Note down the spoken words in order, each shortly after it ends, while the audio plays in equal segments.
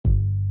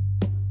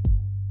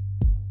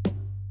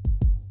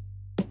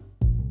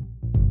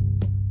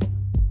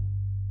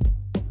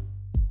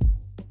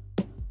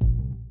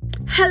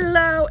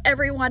Hello,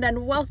 everyone,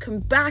 and welcome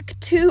back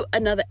to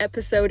another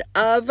episode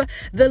of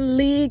the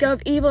League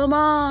of Evil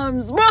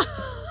Moms.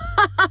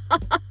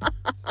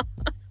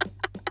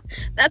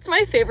 That's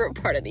my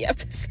favorite part of the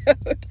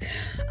episode.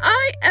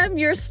 I am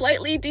your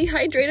slightly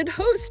dehydrated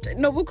host,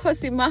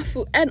 Nobukosi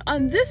Mafu, and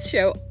on this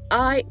show,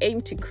 I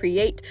aim to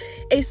create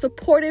a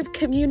supportive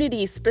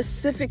community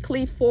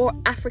specifically for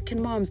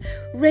African moms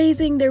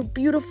raising their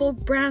beautiful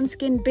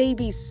brown-skinned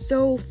babies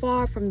so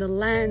far from the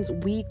lands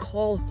we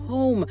call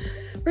home.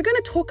 We're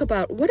going to talk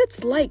about what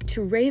it's like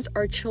to raise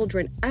our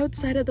children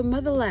outside of the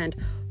motherland,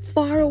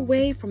 far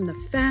away from the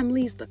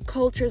families, the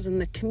cultures,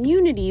 and the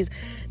communities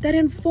that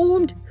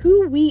informed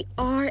who we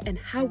are and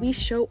how we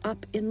show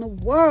up in the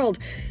world.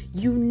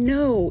 You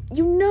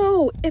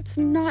know, it's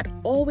not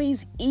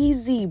always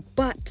easy,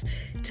 but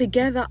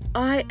together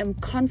I am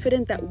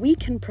confident that we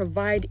can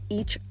provide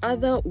each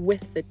other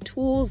with the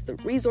tools, the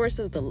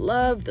resources, the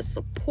love, the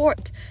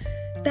support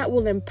that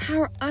will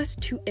empower us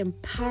to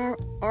empower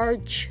our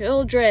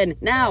children.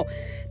 Now,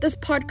 this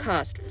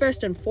podcast,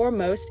 first and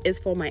foremost, is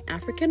for my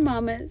African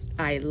mamas.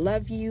 I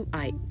love you,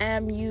 I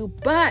am you,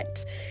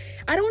 but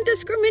I don't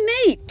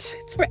discriminate.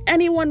 It's for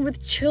anyone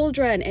with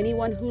children,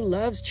 anyone who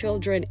loves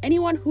children,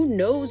 anyone who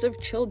knows of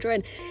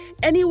children,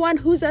 anyone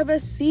who's ever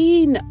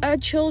seen a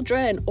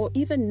children, or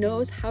even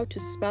knows how to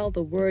spell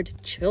the word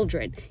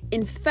children.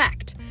 In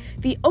fact,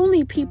 the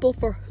only people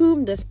for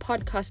whom this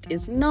podcast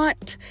is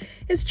not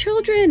is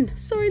children.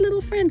 Sorry,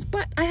 little friends,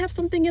 but I have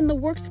something in the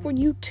works for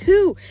you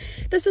too.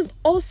 This is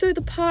also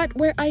the part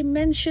where I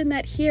mention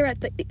that here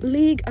at the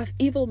League of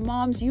Evil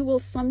Moms, you will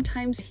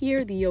sometimes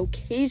hear the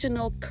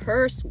occasional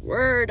curse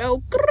word.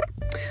 Oh,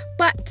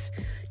 but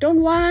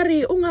don't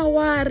worry, unga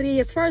worry.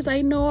 As far as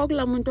I know,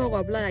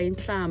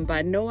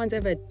 no one's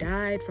ever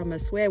died from a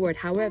swear word.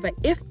 However,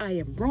 if I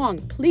am wrong,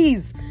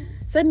 please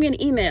send me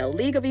an email,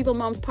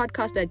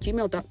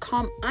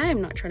 leagueovevilmomspodcast@gmail.com. I am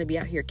not trying to be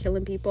out here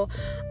killing people.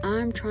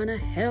 I'm trying to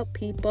help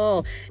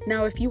people.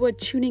 Now, if you are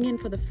tuning in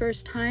for the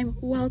first time,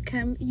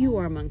 welcome. You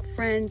are among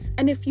friends.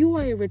 And if you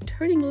are a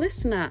returning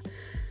listener,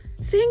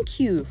 thank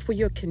you for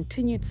your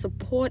continued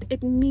support.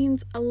 It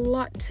means a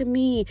lot to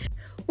me.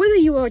 Whether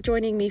you are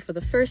joining me for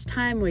the first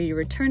time or you're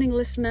a returning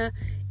listener,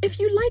 if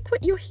you like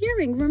what you're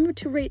hearing, remember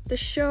to rate the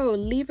show,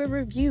 leave a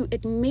review.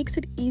 It makes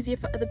it easier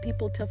for other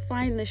people to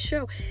find the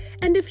show.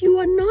 And if you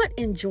are not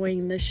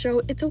enjoying the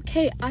show, it's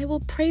okay. I will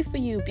pray for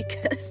you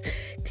because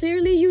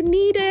clearly you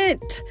need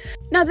it.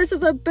 Now, this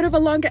is a bit of a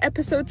longer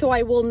episode, so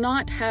I will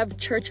not have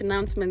church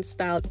announcement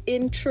style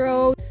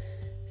intro.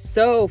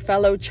 So,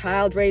 fellow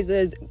child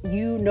raisers,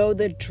 you know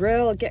the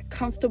drill. Get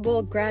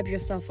comfortable, grab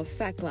yourself a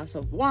fat glass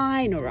of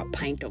wine or a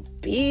pint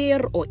of beer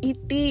or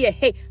iti.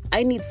 Hey,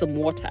 I need some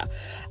water.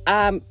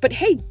 But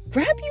hey,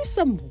 grab you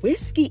some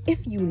whiskey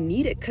if you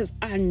need it, because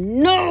I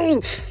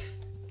know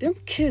them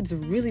kids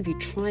really be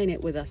trying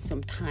it with us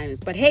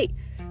sometimes. But hey,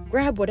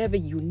 grab whatever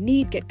you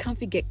need, get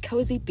comfy, get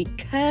cozy,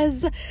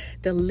 because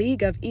the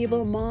League of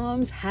Evil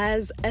Moms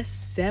has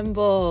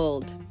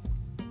assembled.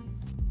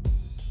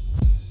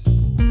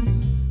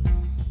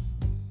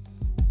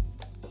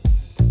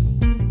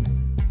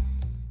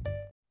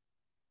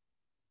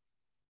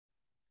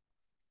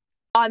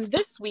 On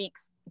this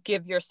week's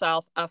Give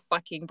Yourself a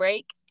Fucking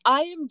Break,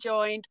 I am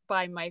joined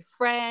by my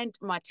friend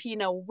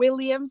Martina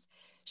Williams.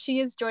 She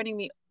is joining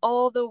me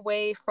all the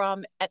way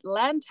from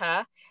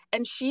Atlanta,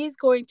 and she's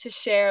going to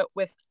share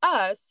with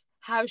us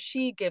how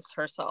she gives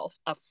herself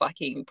a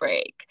fucking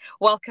break.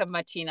 Welcome,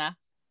 Martina.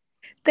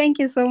 Thank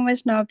you so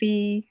much,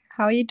 Nobby.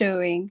 How are you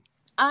doing?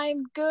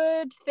 I'm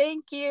good,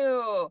 thank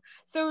you.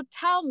 So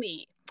tell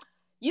me,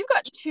 you've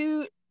got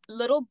two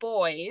little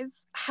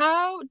boys.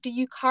 How do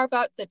you carve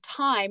out the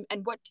time,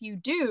 and what do you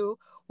do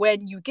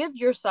when you give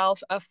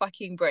yourself a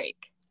fucking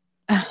break?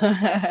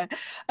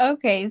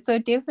 Okay, so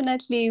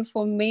definitely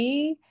for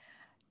me,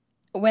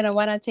 when I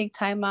want to take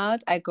time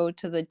out, I go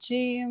to the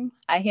gym,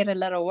 I hit a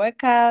little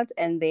workout,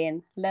 and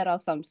then let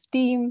out some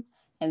steam,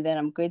 and then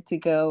I'm good to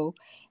go.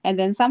 And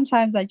then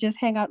sometimes I just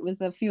hang out with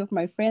a few of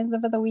my friends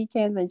over the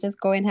weekends and just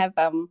go and have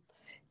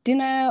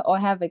dinner or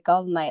have a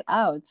girl night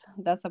out.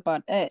 That's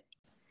about it.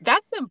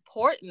 That's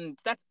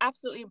important. That's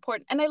absolutely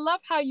important. And I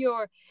love how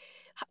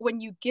when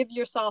you give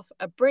yourself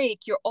a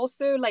break, you're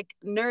also like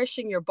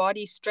nourishing your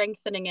body,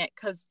 strengthening it,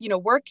 because,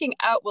 working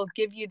out will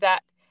give you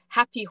that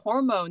happy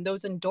hormone,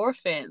 those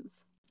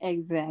endorphins.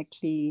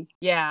 Exactly.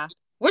 Yeah.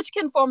 Which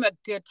can form a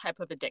good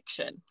type of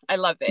addiction. I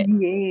love it.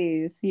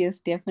 Yes,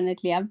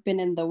 definitely. I've been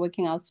in the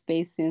working out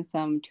space since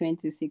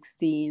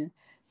 2016.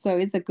 So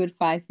it's a good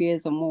 5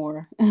 years or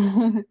more.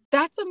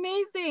 That's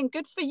amazing.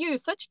 Good for you.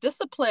 Such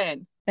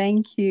discipline.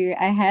 Thank you.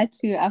 I had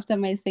to, after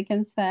my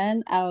second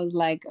son, I was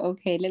like,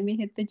 okay, let me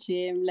hit the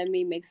gym. Let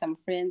me make some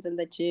friends in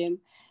the gym.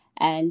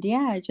 And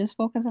yeah, just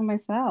focus on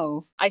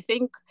myself. I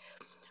think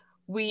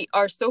we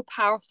are so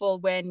powerful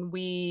when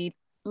we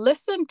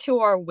listen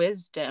to our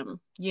wisdom.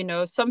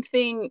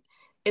 Something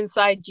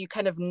inside you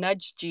kind of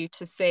nudged you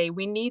to say,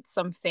 we need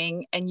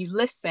something, and you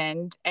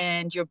listened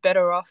and you're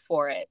better off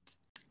for it.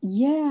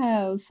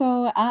 Yeah,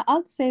 so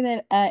I'll say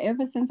that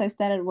ever since I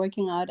started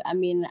working out, I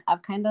mean,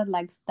 I've kind of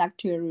like stuck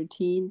to a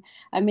routine.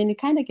 I mean, it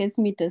kind of gets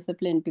me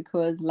disciplined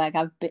because like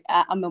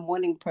I'm a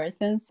morning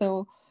person,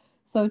 so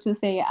to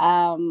say,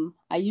 I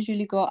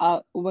usually go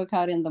out work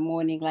out in the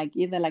morning, like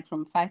either like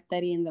from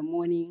 5:30 in the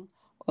morning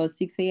or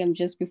 6 a.m.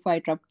 just before I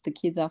drop the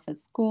kids off at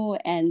school,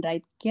 and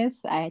I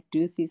guess I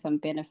do see some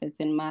benefits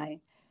in my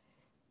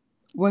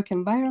work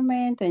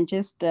environment and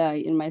just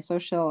in my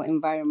social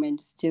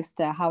environment, just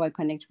how I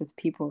connect with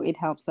people. It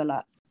helps a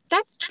lot.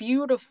 That's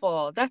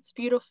beautiful. That's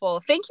beautiful.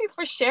 Thank you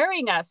for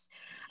sharing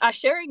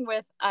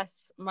with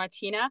us,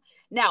 Martina.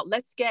 Now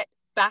let's get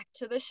back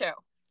to the show.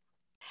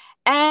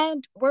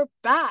 And we're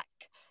back.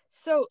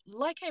 So,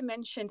 like I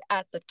mentioned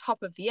at the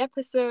top of the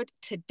episode,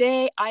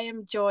 today I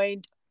am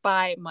joined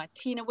by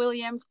Martina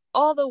Williams,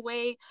 all the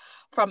way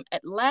from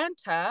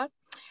Atlanta.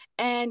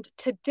 And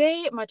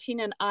today,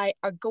 Martina and I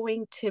are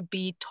going to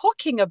be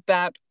talking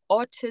about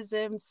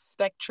autism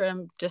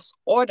spectrum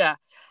disorder.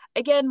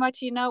 Again,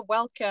 Martina,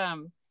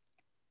 welcome.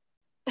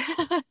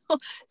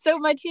 So,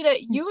 Martina,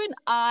 you and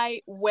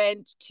I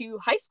went to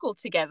high school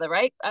together,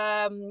 right?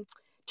 Do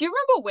you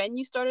remember when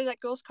you started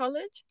at Girls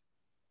College?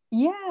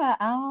 Yeah,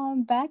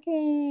 back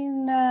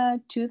in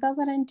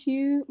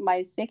 2002,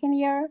 my second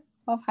year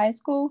of high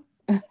school.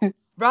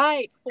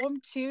 Right, Form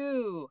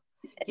 2.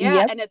 Yeah,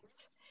 Yep, and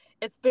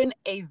it's been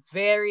a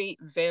very,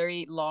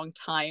 very long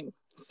time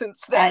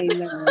since I then.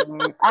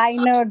 know. I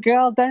know,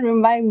 girl, don't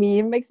remind me.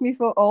 It makes me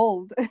feel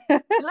old.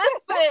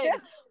 Listen,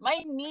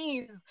 my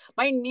knees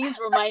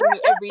remind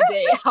me every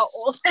day how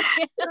old I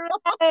am.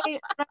 Right,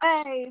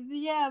 right.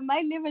 Yeah,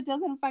 my liver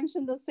doesn't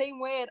function the same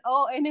way at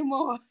all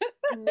anymore.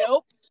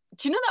 Nope.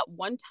 Do you know that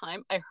one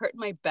time I hurt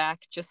my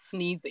back just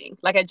sneezing?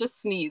 Like I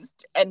just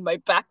sneezed and my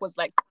back was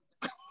like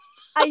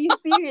Are you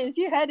serious?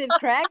 You had it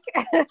crack?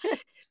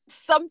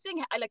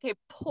 something I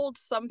pulled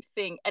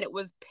something and it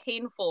was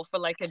painful for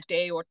like a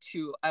day or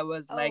two. I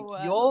was like, Oh,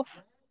 wow. yo,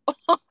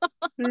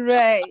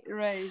 Right,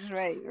 right,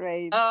 right,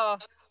 right. uh,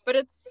 but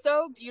it's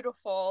so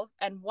beautiful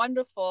and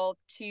wonderful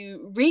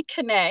to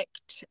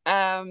reconnect,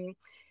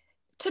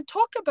 to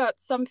talk about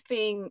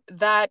something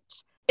that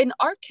in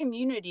our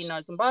community, in our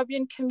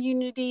Zimbabwean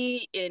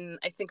community, in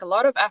I think a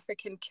lot of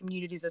African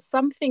communities, is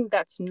something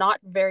that's not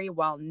very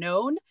well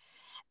known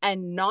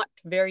and not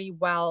very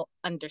well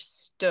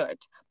understood.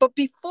 But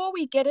before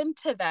we get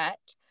into that,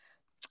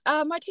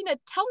 Martina,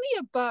 tell me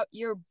about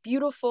your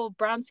beautiful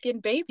brown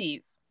skinned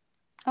babies.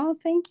 Oh,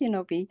 thank you,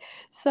 Nobi.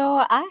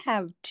 So I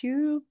have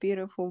two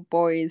beautiful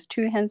boys,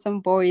 two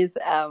handsome boys.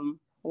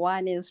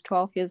 One is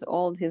 12 years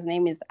old. His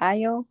name is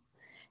Ayo,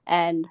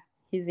 and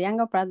his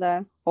younger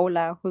brother,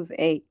 Ola, who's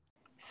 8.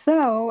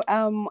 So,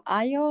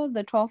 Ayo,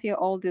 the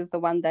 12-year-old, is the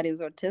one that is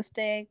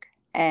autistic,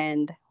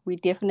 and we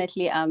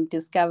definitely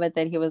discovered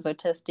that he was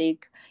autistic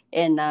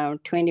in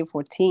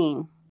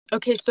 2014.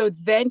 Okay, so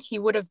then he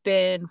would have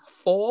been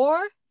 4.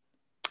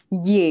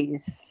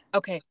 Yes.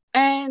 Okay.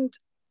 And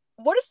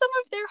what are some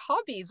of their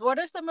hobbies? What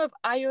are some of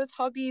Ayo's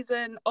hobbies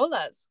and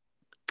Ola's?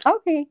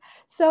 Okay,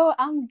 so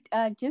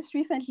just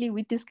recently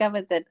we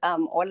discovered that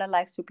Ola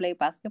likes to play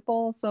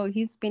basketball. So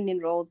he's been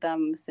enrolled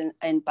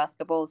in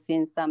basketball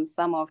since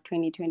summer of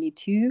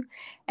 2022,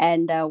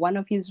 and one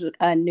of his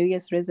New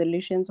Year's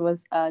resolutions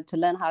was to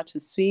learn how to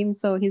swim.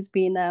 So he's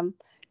been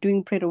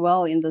doing pretty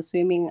well in the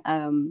swimming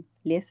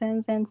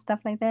lessons and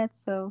stuff like that.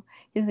 So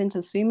he's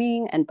into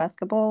swimming and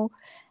basketball,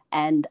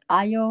 and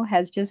Ayo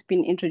has just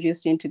been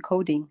introduced into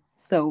coding.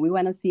 So we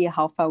want to see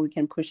how far we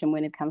can push him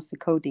when it comes to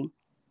coding.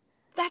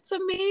 That's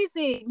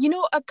amazing. You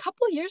know, a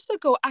couple years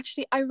ago,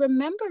 actually, I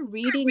remember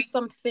reading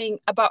something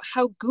about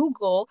how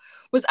Google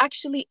was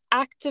actually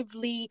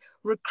actively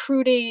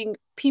recruiting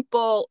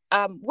people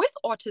with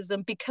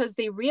autism because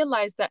they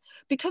realized that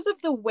because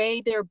of the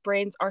way their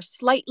brains are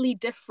slightly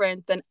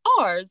different than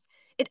ours,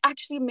 it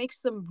actually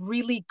makes them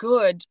really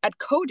good at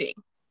coding.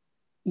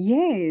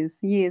 Yes,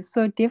 yes.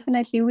 So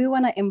definitely, we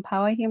want to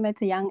empower him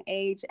at a young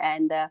age,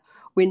 and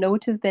we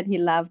noticed that he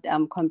loved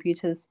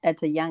computers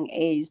at a young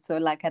age. So,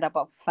 like at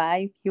about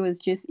 5, he was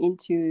just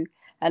into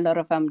a lot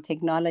of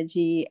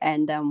technology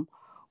and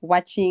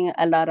watching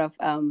a lot of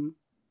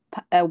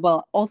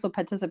well, also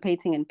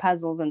participating in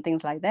puzzles and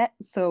things like that.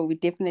 So, we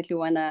definitely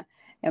want to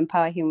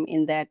empower him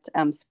in that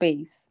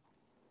space.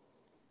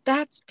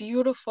 That's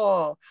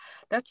beautiful.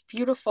 That's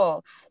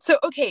beautiful. So,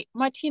 okay,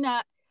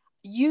 Martina,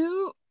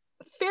 you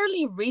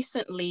fairly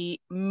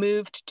recently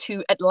moved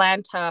to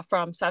Atlanta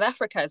from South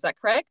Africa. Is that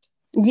correct?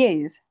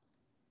 Yes.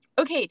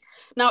 Okay,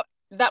 now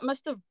that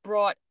must have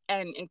brought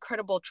an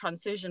incredible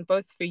transition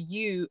both for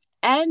you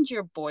and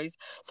your boys.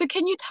 So,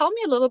 can you tell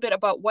me a little bit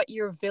about what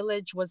your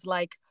village was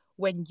like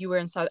when you were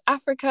in South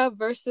Africa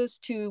versus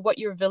to what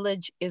your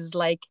village is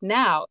like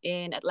now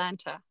in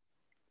Atlanta?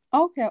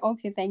 Okay,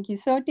 okay, thank you.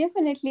 So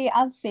definitely,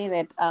 I'll say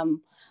that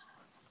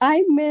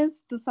I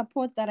miss the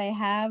support that I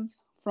have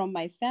from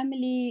my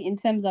family in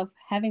terms of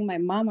having my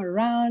mom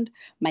around,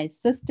 my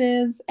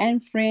sisters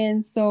and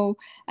friends. So,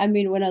 I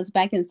mean, when I was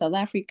back in South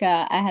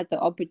Africa, I had the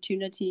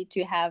opportunity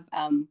to have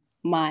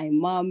my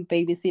mom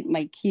babysit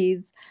my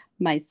kids,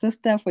 my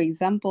sister, for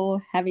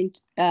example, having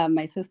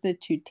my sister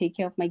to take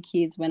care of my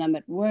kids when I'm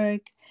at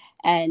work.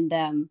 And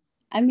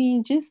I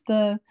mean, just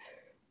the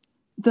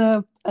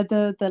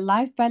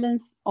life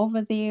balance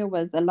over there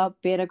was a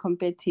lot better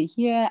compared to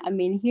here. I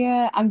mean,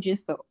 here I'm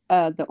just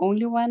the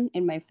only one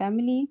in my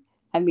family.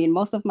 I mean,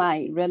 most of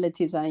my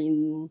relatives are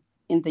in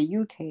the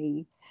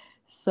UK,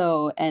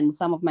 so, and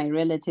some of my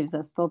relatives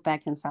are still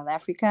back in South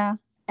Africa,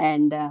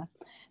 and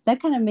that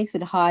kind of makes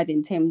it hard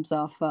in terms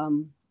of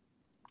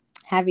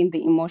having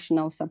the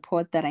emotional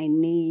support that I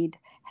need,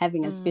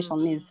 having a Mm. special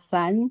needs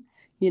son,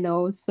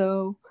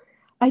 so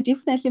I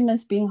definitely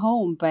miss being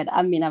home, but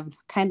I mean, I've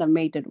kind of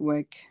made it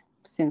work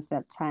since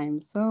that time.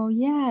 So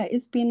yeah,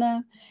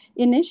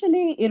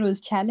 initially it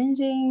was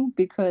challenging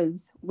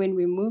because when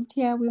we moved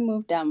here, we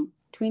moved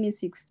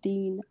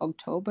 2016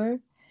 October,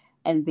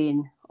 and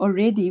then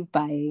already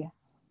by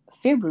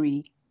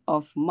February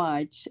of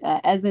March,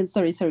 as in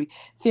sorry,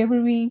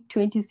 February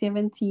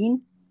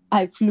 2017,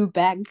 I flew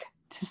back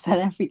to South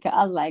Africa.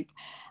 I was like,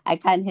 I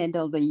can't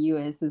handle the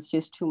US. It's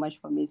just too much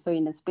for me. So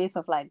in a space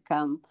of like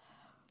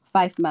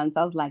 5 months,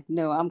 I was like,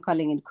 no, I'm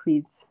calling it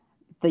quits.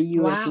 The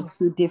US is Wow.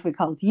 too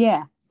difficult.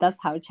 Yeah, that's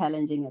how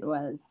challenging it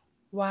was.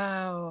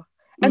 Wow.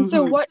 And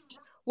so Hmm.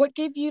 what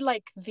gave you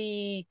like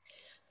the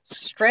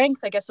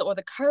strength, I guess, or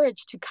the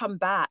courage to come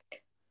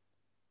back?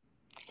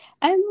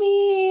 I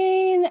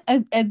mean,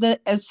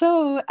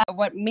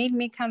 what made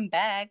me come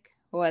back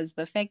was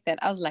the fact that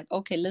I was like,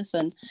 okay,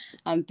 listen,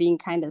 I'm being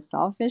kind of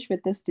selfish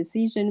with this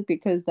decision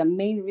because the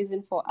main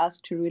reason for us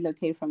to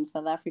relocate from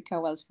South Africa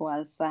was for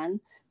our son,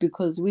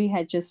 because we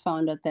had just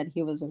found out that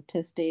he was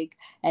autistic.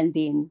 And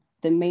then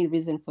the main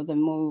reason for the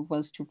move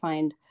was to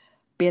find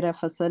better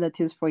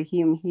facilities for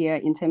him here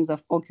in terms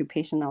of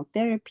occupational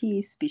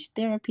therapy, speech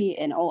therapy,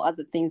 and all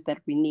other things that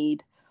we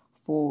need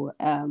for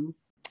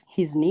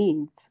his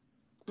needs.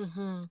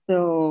 Mm-hmm.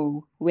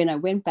 So when I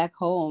went back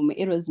home,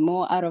 it was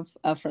more out of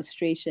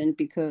frustration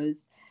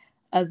because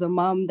as a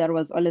mom that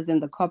was always in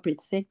the corporate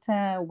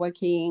sector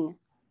working,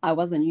 I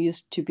wasn't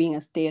used to being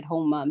a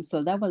stay-at-home mom.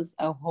 So that was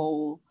a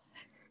whole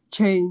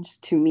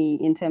changed to me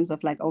in terms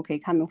of like, okay,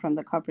 coming from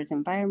the corporate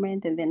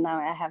environment, and then now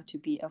I have to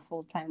be a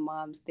full-time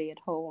mom, stay at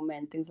home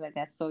and things like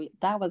that. So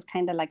that was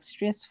kind of like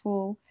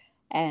stressful.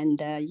 And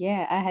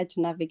yeah, I had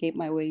to navigate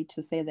my way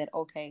to say that,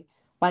 okay,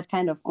 what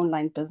kind of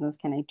online business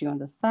can I do on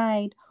the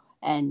side?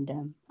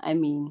 And I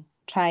mean,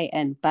 try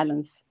and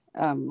balance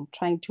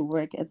trying to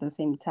work at the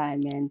same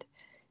time and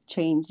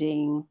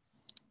changing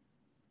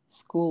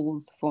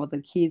schools for the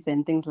kids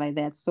and things like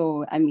that.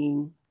 So, I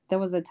mean, there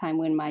was a time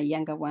when my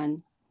younger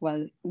one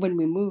was, when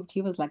we moved,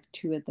 he was like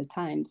 2 at the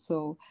time.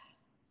 So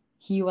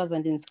he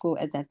wasn't in school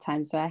at that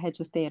time. So I had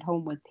to stay at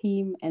home with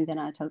him. And then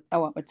our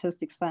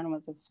autistic son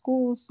was at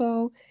school.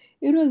 So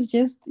it was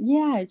just,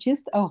 yeah,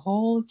 just a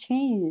whole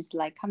change,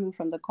 like coming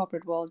from the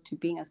corporate world to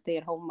being a stay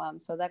at home mom.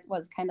 So that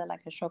was kind of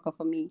like a shocker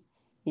for me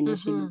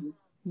initially. Mm-hmm.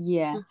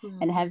 Yeah.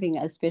 Mm-hmm. And having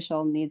a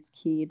special needs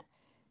kid,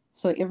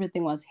 so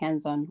everything was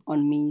hands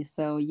on me.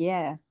 So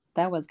yeah,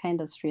 that was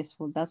kind of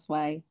stressful. That's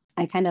why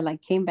I kind of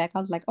like came back. I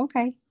was like,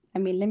 okay, I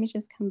mean, let me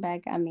just come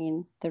back. I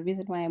mean, the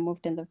reason why I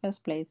moved in the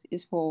first place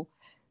is for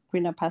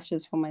greener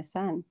pastures for my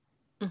son.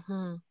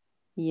 Mm-hmm.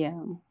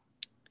 Yeah.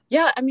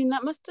 Yeah, I mean,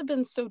 that must have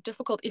been so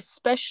difficult,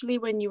 especially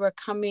when you were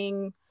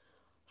coming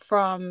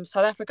from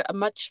South Africa, a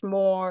much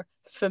more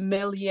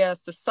familiar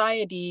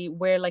society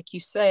where, like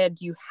you said,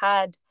 you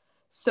had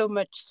so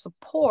much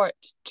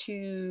support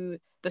to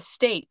the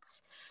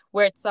States,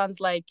 where it sounds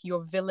like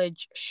your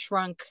village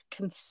shrunk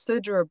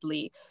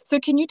considerably. So,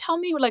 can you tell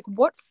me, like,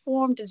 what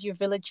form does your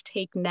village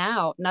take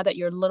now that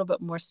you're a little bit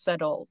more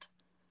settled?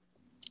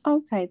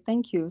 Okay,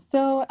 thank you.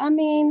 So, I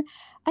mean,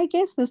 I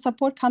guess the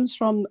support comes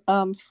from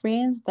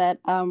friends that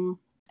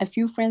a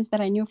few friends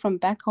that I knew from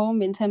back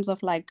home in terms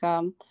of like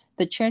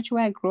the church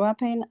where I grew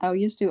up in. I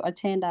used to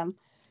attend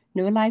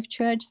New Life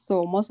Church,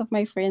 so most of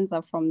my friends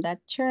are from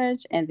that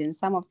church, and then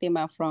some of them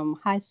are from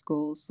high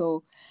school.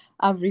 So,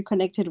 I've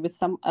reconnected with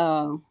some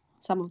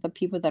of the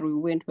people that we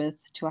went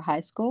with to a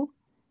high school.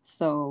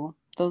 So,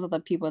 those are the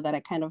people that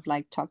I kind of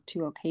like talk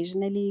to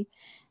occasionally.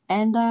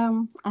 And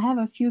I have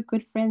a few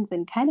good friends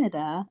in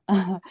Canada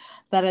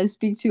that I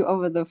speak to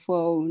over the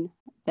phone.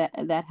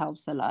 That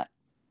helps a lot.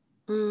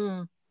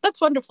 Mm,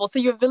 that's wonderful. So,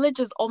 your village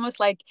is almost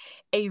like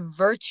a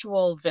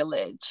virtual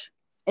village.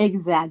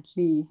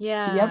 Exactly.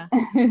 Yep.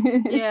 Yeah.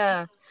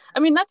 Yeah. I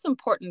mean, that's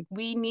important.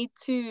 We need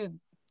to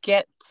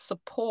get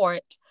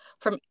support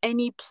from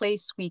any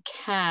place we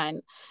can,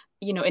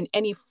 in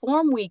any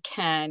form we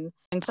can.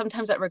 And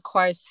sometimes that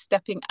requires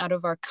stepping out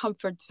of our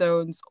comfort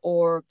zones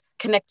or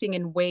connecting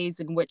in ways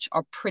in which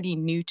are pretty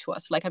new to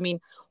us. Like, I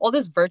mean, all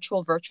this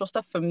virtual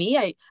stuff for me,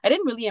 I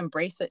didn't really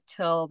embrace it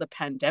till the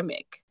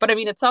pandemic. But I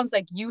mean, it sounds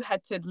like you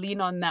had to lean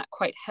on that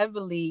quite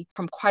heavily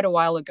from quite a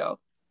while ago.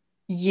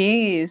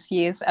 Yes,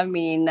 yes. I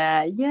mean,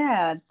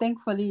 yeah,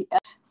 thankfully,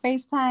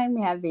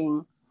 FaceTime,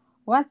 having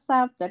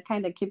WhatsApp, that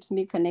kind of keeps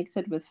me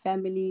connected with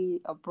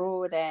family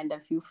abroad and a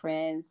few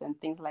friends and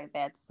things like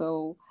that.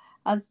 So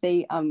I'd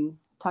say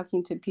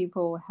talking to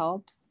people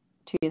helps.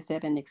 to a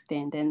certain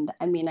extent. And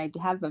I mean, I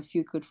have a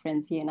few good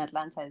friends here in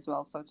Atlanta as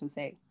well, so to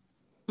say.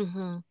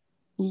 Mm-hmm.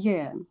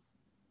 Yeah.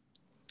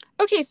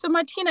 Okay, so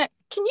Martina,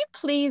 can you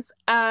please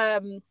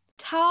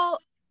tell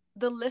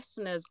the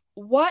listeners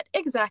what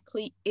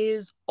exactly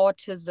is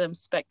autism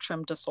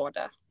spectrum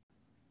disorder?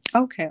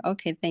 Okay,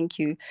 thank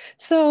you.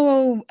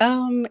 So,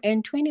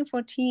 in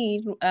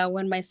 2014,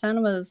 when my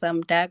son was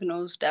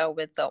diagnosed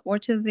with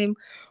autism,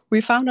 we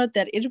found out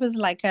that it was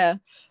like a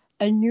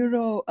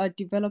neuro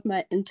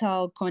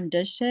developmental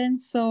condition.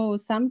 So,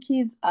 some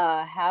kids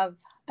have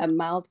a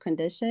mild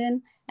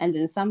condition, and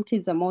then some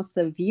kids are more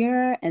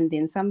severe, and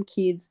then some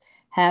kids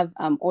have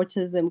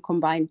autism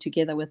combined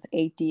together with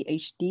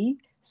ADHD.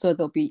 So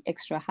they'll be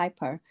extra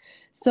hyper.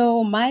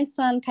 So my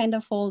son kind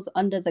of falls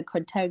under the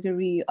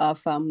category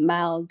of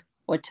mild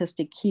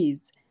autistic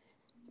kids,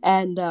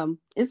 and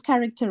is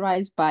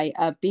characterized by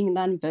being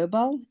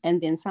nonverbal,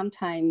 and then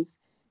sometimes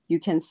you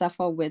can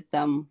suffer with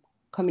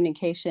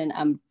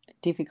communication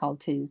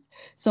difficulties.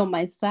 So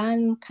my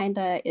son kind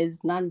of is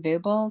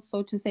nonverbal,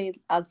 so to say.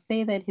 I'd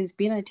say that he's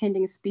been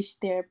attending speech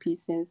therapy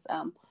since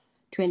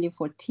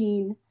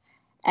 2014,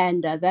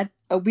 and that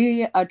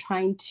we are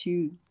trying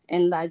to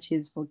enlarge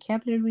his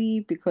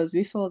vocabulary because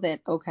we feel that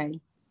okay,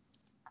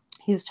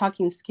 his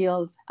talking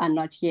skills are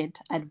not yet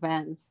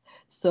advanced.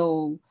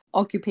 So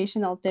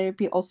occupational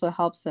therapy also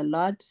helps a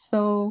lot.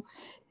 So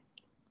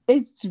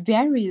it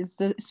varies.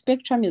 The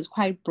spectrum is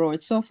quite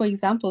broad. So, for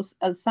example,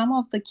 some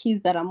of the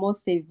kids that are more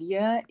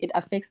severe, it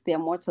affects their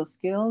motor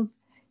skills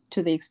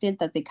to the extent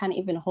that they can't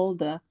even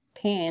hold a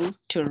pen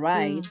to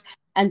write. Mm,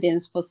 And then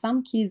for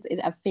some kids,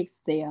 it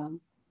affects their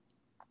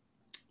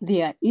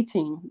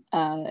eating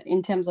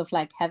in terms of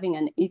like having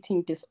an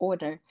eating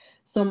disorder.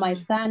 So my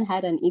mm. son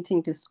had an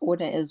eating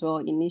disorder as well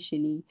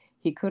initially.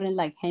 He couldn't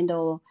like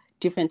handle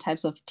different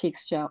types of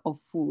texture of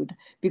food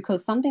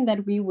because something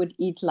that we would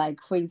eat,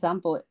 like for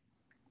example,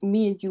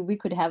 me and you, we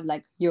could have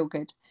like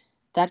yogurt.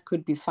 That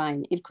could be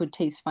fine. It could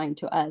taste fine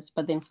to us.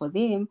 But then for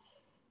them,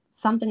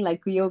 something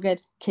like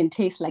yogurt can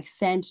taste like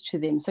sand to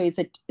them. So it's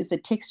a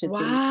texture thing.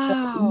 So,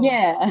 Wow.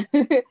 yeah.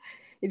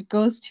 It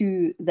goes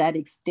to that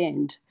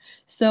extent.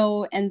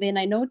 So and then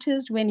I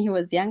noticed when he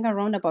was young,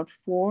 around about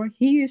 4,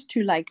 he used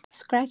to like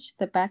scratch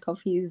the back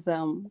of his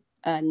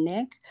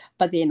neck.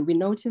 But then we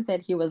noticed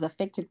that he was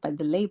affected by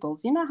the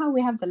labels. You know how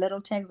we have the little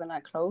tags on our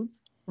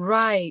clothes?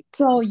 Right.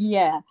 So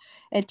yeah,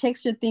 a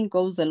texture thing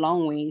goes a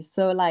long way.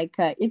 So like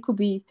it could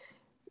be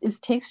it's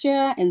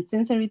texture and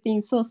sensory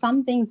things. So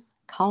some things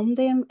calm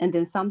them and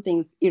then some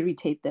things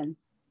irritate them.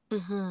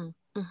 Mm-hmm.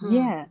 Mm-hmm.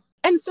 Yeah.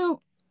 And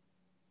so,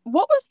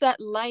 what was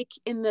that like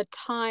in the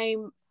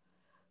time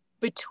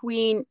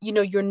between,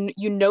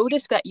 you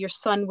noticed that your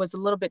son was a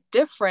little bit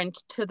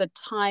different to the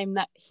time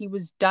that he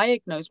was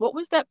diagnosed? What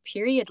was that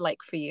period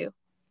like for you?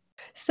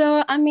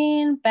 So I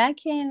mean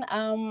back in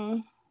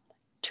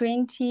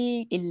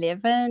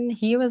 2011,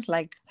 he was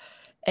like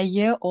a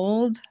year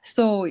old.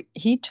 So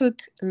he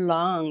took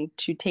long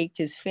to take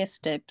his first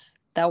steps.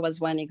 That was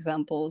one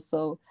example.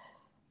 So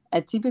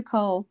a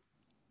typical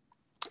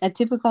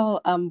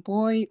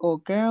boy or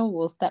girl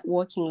will start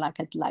working like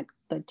at like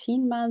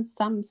 13 months.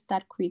 Some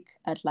start quick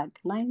at like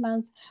 9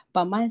 months,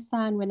 but my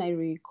son, when I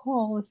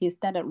recall, he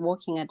started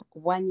working at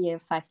 1 year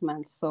 5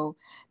 months. So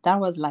that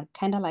was like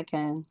kind of like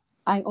an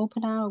eye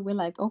opener. We're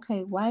like,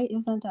 okay, why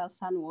isn't our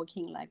son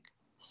working like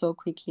so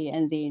quickly?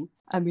 And then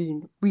I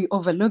mean we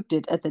overlooked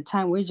it at the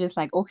time. We're just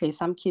like, okay,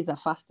 some kids are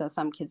faster,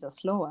 some kids are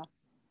slower,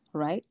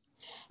 right?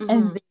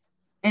 Mm-hmm.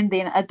 And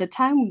then at the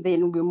time,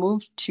 then we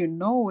moved to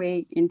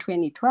Norway in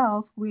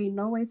 2012. We in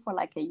Norway for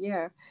like a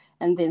year.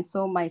 And then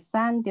so my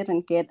son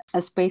didn't get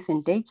a space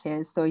in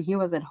daycare, so he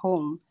was at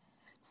home.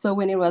 So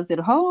when he was at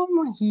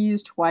home, he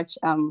used to watch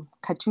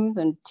cartoons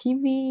on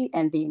TV,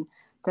 and then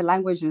the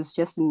language was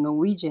just in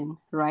Norwegian,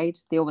 right?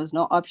 There was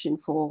no option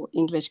for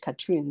English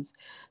cartoons.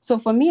 So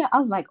for me, I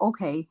was like,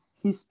 okay,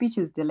 his speech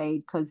is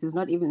delayed because he's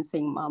not even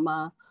saying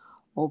mama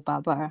or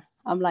baba.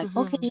 I'm like,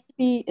 okay, Mm-hmm.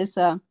 maybe it's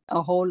a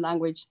whole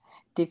language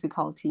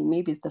difficulty.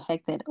 Maybe it's the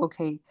fact that,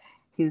 okay,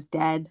 his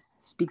dad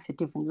speaks a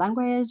different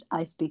language.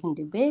 I speak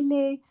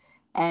Ndebele,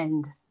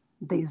 and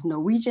there's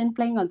Norwegian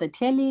playing on the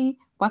telly.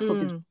 What could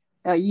be, Mm.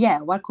 yeah,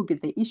 what could be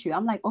the issue?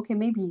 I'm like, okay,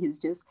 maybe he's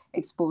just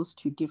exposed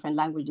to different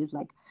languages,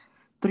 like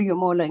 3 or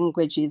more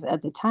languages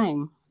at the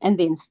time. And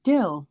then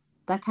still,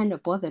 that kind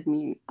of bothered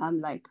me.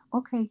 I'm like,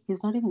 okay,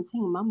 he's not even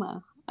saying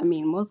mama. I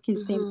mean, most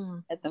kids say Mm-hmm.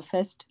 at the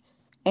first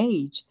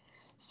age.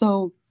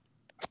 So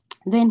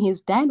then his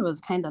dad was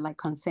kind of like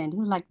concerned.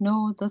 He's like,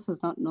 no, this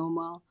is not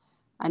normal.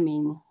 I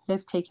mean,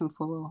 let's take him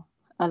for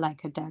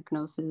like a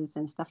diagnosis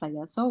and stuff like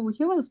that. So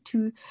he was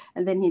 2,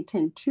 and then he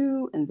turned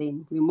 2, and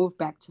then we moved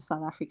back to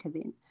South Africa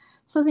then.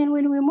 So then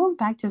when we moved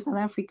back to South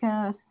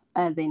Africa,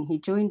 then he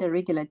joined a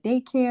regular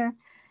daycare.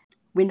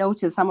 We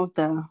noticed some of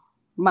the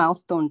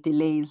milestone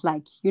delays,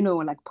 like,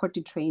 like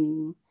potty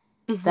training.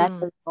 That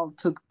Mm-hmm. as well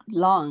took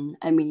long.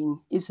 I mean,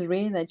 it's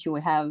rare that you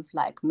have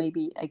like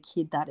maybe a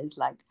kid that is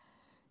like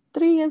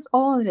 3 years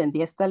old and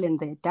they're still in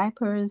their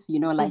diapers,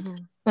 like,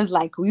 Mm-hmm. because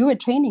like we were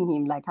training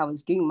him, like I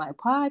was doing my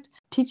part.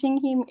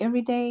 teaching him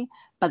every day,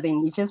 but then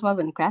he just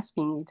wasn't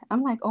grasping it.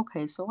 I'm like,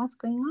 okay, so what's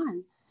going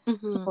on?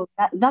 So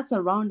that's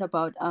around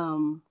about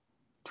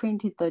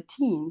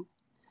 2013.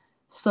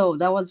 So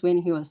that was when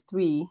he was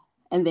 3.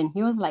 And then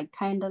he was like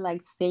kind of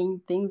like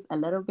saying things a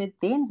little bit.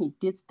 Then he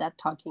did start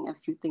talking a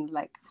few things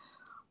like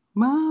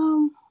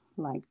mom,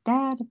 like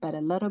dad, but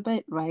a little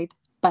bit, right?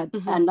 But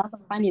another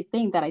funny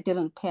thing that I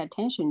didn't pay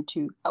attention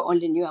to, I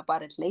only knew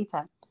about it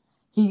later.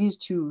 He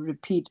used to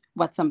repeat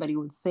what somebody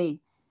would say,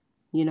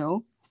 you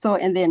know? So,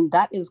 and then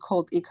that is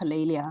called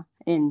echolalia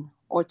in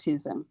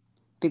autism,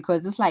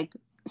 because it's like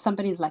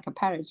somebody's like a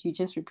parrot. You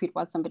just repeat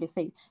what somebody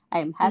say.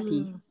 I am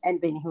happy.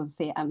 And then he would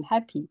say, I'm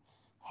happy.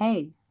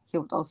 Hey. He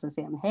would also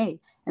say, I'm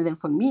hey. And then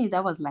for me,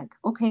 that was like,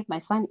 okay, my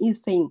son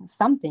is saying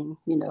something,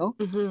 you know?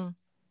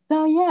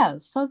 So yeah.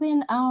 So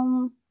then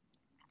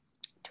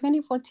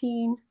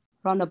 2014,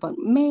 round about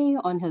May,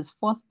 on his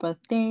 4th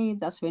birthday,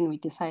 that's when we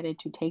decided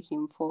to take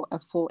him for a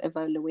full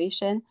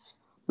evaluation.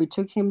 We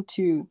took him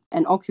to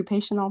an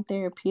occupational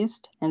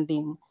therapist, and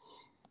then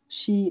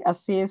she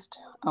assessed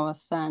our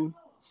son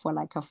for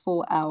like a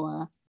full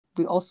hour.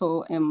 We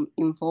also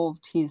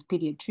involved his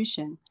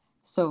pediatrician.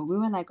 So we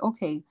were like,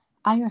 okay,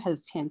 Ayo has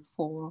turned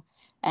 4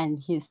 and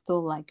he's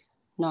still like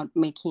not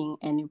making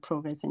any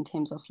progress in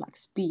terms of like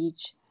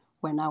speech.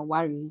 We're now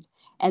worried.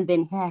 And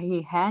then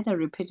he had a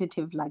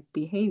repetitive like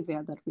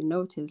behavior that we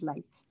noticed,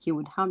 like he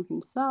would harm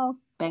himself,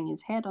 bang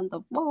his head on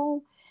the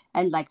wall,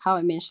 and like how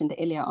I mentioned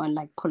earlier on,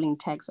 like pulling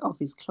tags off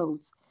his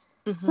clothes.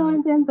 So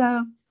and then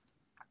the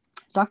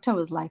doctor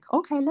was like,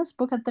 okay, let's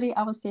book a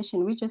 3-hour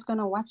session. We're just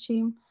gonna watch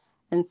him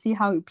and see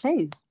how he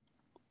plays.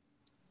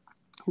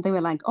 And they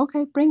were like,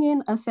 okay, bring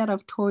in a set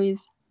of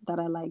toys that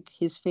are like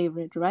his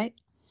favorite, right?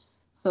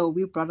 So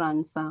we brought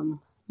on some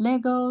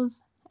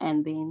Legos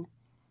and then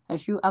a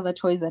few other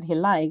toys that he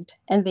liked.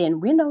 And then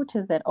we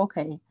noticed that,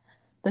 okay,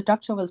 the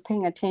doctor was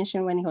paying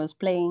attention when he was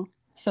playing.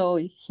 So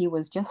he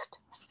was just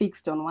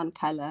fixed on one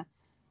color.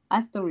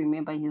 I still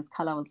remember his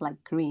color was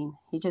like green.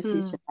 He just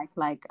used to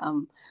like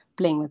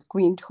playing with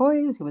green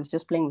toys. He was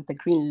just playing with the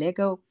green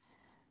Lego,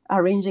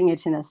 arranging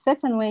it in a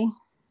certain way,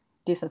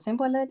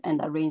 disassemble it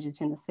and arrange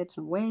it in a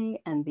certain way,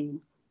 and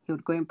then he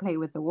would go and play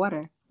with the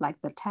water,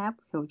 like the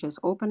tap. He would just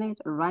open it,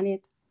 run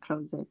it,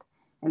 close it,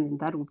 and then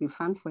that would be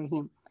fun for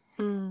him.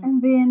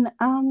 And then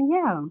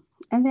yeah,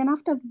 and then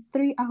after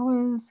 3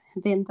 hours,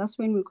 then that's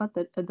when we got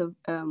the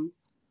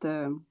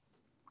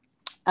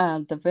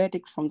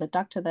verdict from the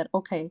doctor that,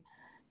 okay,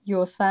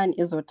 your son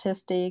is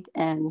autistic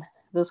and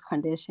this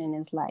condition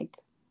is like,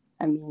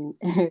 I mean,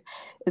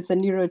 it's a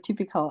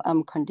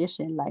neurotypical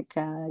condition. Like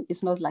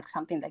it's not like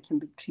something that can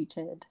be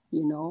treated,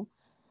 you know,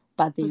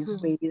 but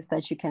there's ways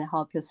that you can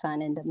help your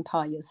son and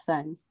empower your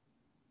son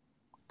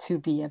to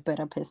be a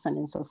better person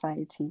in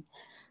society.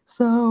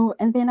 So,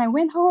 and then I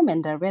went home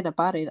and I read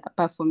about it.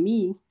 But for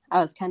me, I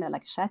was kind of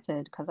like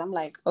shattered because I'm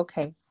like,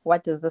 okay,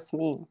 what does this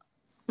mean?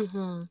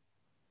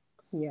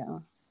 Yeah.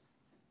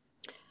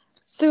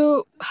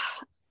 So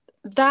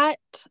that,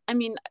 I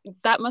mean,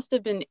 that must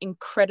have been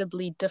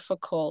incredibly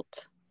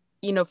difficult.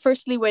 You know,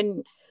 firstly,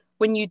 when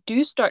you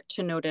do start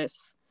to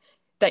notice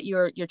that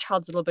your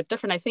child's a little bit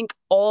different, I think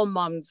all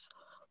moms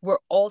were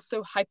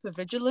also hyper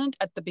vigilant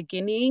at the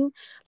beginning.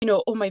 You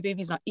know, oh, my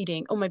baby's not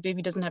eating. Oh, my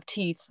baby doesn't have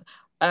teeth.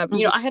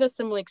 You know, I had a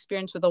similar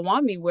experience with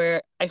Awami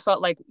where I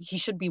felt like he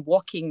should be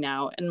walking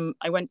now. And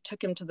I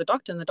took him to the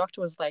doctor, and the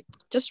doctor was like,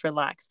 just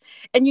relax.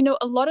 And, you know,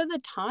 a lot of the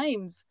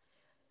times,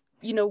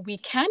 you know, we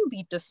can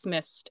be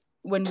dismissed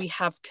when we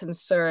have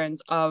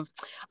concerns of,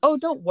 oh,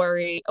 don't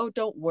worry. Oh,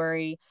 don't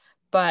worry.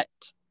 But,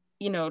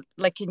 you know,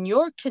 like in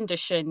your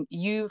condition,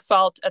 you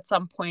felt at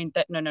some point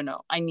that,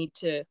 no, I need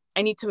to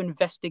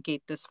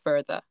investigate this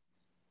further.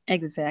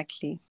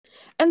 Exactly.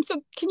 And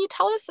so can you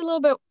tell us a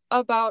little bit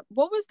about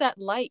what was that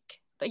like,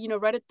 you know,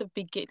 right at the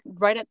beginning,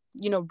 right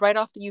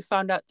after you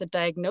found out the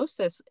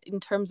diagnosis,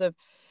 in terms of,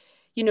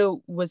 you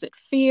know, was it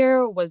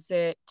fear? Was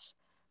it,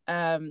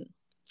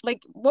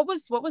 like, what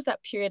was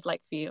that period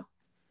like for you?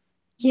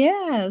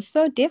 Yeah,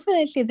 so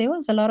definitely there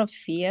was a lot of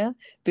fear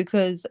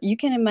because you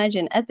can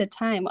imagine at the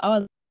time I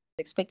was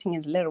expecting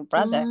his little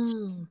brother.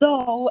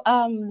 So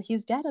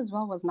his dad as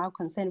well was now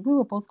concerned. We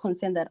were both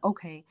concerned that,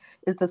 okay,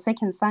 is the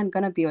second son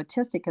gonna be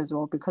autistic as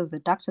well? Because the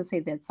doctor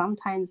said that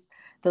sometimes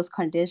this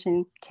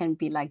condition can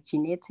be like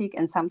genetic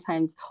and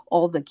sometimes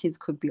all the kids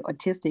could be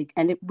autistic.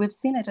 And we've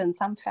seen it in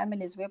some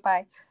families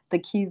whereby the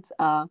kids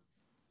are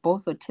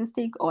both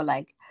autistic or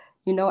like,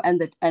 you know, and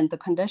the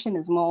condition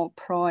is more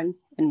prone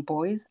in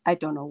boys. I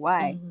don't know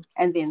why.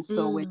 And then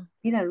so when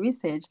we did a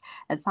research,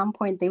 at some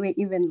point they were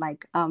even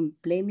like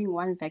blaming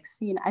one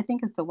vaccine. I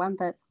think it's the one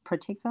that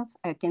protects us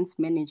against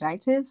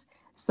meningitis.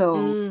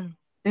 So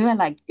they were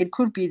like, it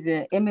could be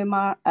the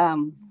MMR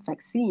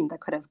vaccine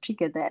that could have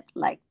triggered that,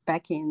 like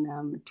back in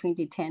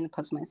 2010,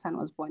 because my son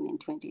was born in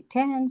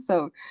 2010.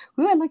 So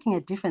we were looking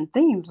at different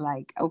things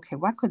like, okay,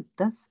 what could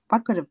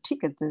have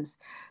triggered this?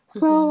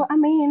 So, I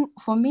mean,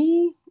 for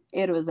me,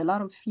 it was a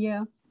lot of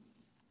fear.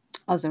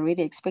 I was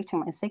already expecting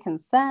my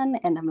second son,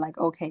 and I'm like,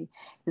 okay,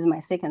 is my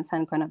second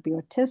son gonna be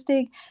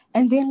autistic?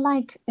 And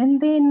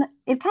then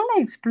it kind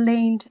of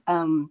explained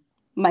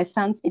my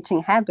son's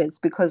eating habits,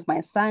 because my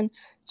son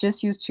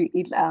just used to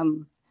eat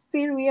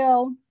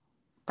cereal,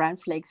 bran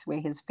flakes were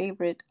his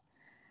favorite,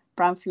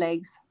 brown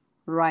flakes,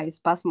 rice,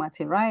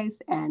 basmati rice,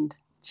 and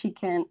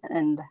chicken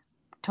and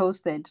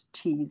toasted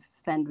cheese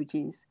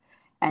sandwiches,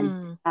 and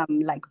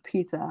Mm. like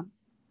pizza.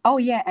 Oh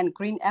yeah, and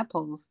green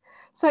apples.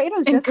 So it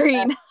was And just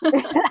green.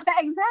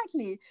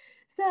 exactly.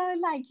 So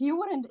like you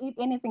wouldn't eat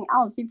anything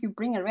else. If you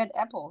bring a red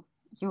apple,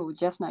 you'll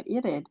just not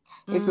eat it.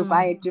 If you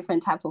buy Mm. a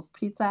different type of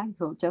pizza,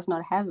 you'll just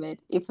not have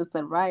it. If it's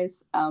the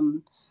rice,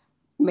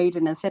 made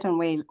in a certain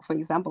way, for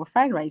example,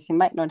 fried rice, he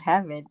might not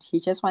have it. He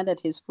just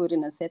wanted his food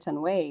in a certain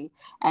way,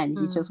 and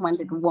he just Mm.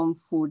 wanted warm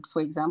food,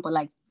 for example.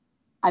 Like,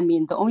 I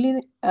mean, the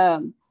only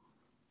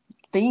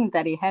thing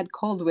that he had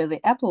cold were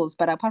the apples,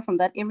 but apart from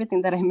that,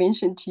 everything that I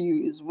mentioned to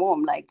you is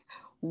warm, like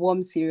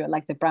warm cereal,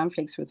 like the brown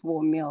flakes with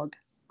warm milk,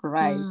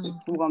 rice, Mm.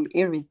 it's warm,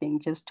 everything,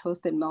 just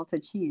toasted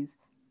melted cheese.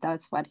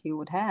 That's what he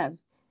would have.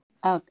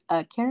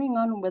 Carrying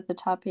on with the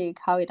topic,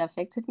 how it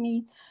affected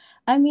me.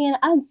 I mean,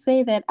 I'd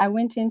say that I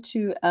went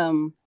into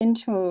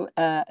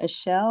a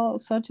shell,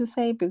 so to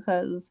say,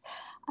 because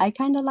I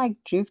kind of like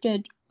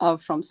drifted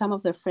from some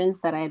of the friends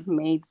that I had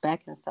made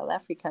back in South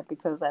Africa,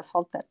 because I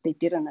felt that they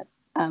didn't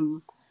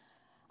um,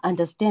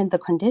 understand the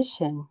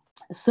condition.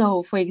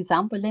 So, for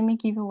example, let me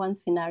give you one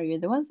scenario.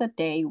 There was a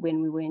day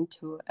when we went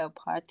to a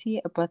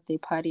party, a birthday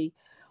party.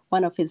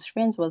 One of his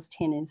friends was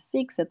 10 and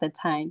 6 at the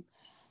time.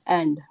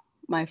 And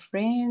my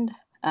friend,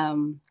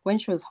 when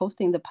she was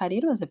hosting the party,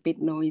 it was a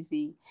bit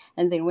noisy.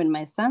 And then when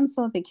my son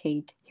saw the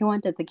cake, he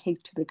wanted the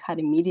cake to be cut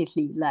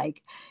immediately.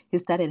 Like he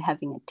started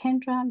having a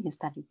tantrum, he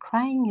started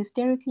crying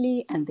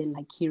hysterically, and then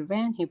like he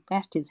ran, he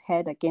bashed his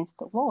head against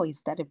the wall, he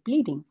started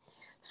bleeding.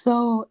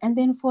 So, and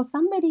then for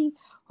somebody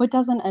who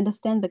doesn't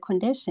understand the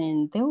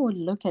condition, they would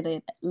look at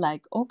it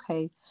like,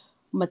 okay,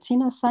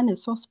 Martina's son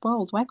is so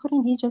spoiled. Why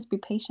couldn't he just be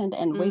patient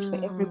and wait for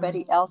Mm.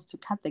 everybody else to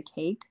cut the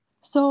cake?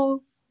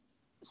 So,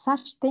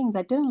 such things,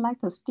 I didn't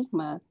like the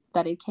stigma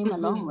that it came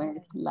Mm-hmm. along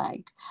with.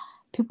 Like,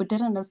 people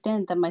didn't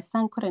understand that my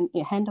son couldn't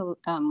handle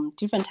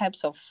different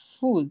types of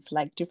foods,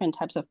 like different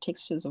types of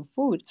textures of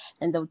food.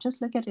 And they'll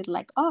just look at it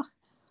like, oh,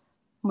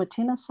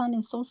 Martina's son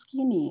is so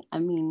skinny. I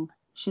mean,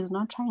 she's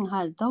not trying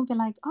hard. They'll be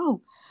like,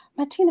 "Oh,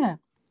 Martina,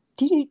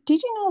 did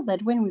you know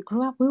that when we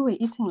grew up, we were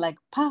eating like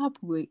pap,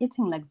 we were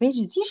eating like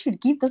veggies? You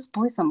should give this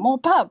boy some more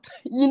pap."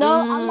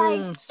 I'm like,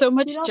 Mm. So you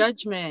much know,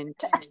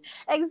 judgment.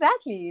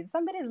 exactly.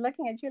 Somebody's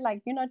looking at you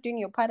like you're not doing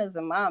your part as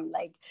a mom.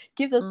 Like,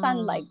 give the son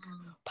Mm. like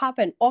pap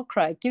and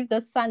okra. Give the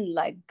son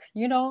like,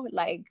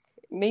 like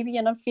maybe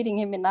you're not feeding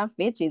him enough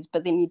veggies,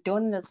 but then you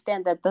don't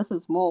understand that this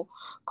is more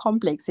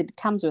complex. It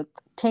comes with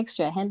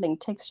texture, handling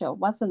texture.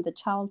 What's in the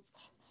child's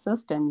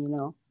system,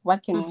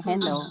 What can he Mm-hmm.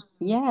 handle?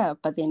 Yeah,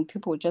 but then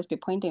people would just be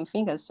pointing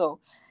fingers. So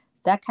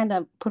that kind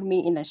of put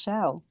me in a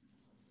shell.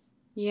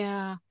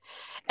 Yeah.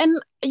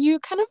 And you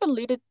kind of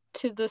alluded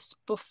to this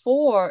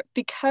before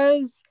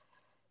because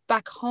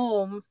back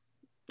home,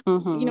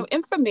 Mm-hmm.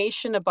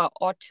 information about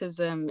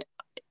autism,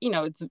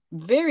 it's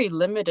very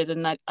limited.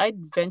 And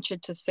I'd venture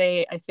to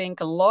say, I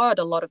think a lot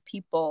of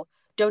people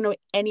don't know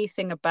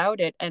anything about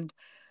it and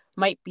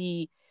might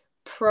be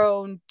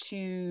prone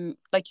to,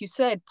 like you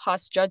said,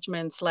 pass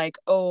judgments like,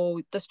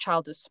 oh, this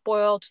child is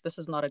spoiled, this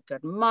is not a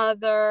good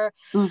mother.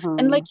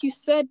 And Mm-hmm. like you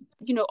said,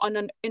 in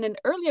an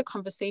earlier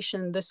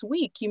conversation this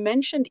week, you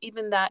mentioned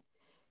even that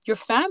your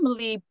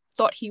family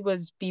thought he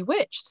was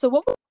bewitched. So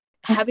what was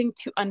having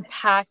to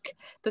unpack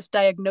this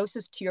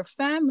diagnosis to your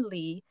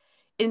family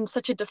in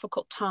such a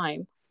difficult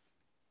time?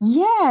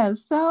 Yeah,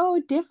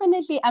 so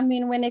definitely. I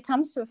mean, when it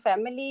comes to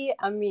family,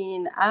 I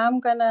mean, I'm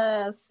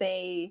gonna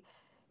say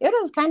it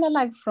was kind of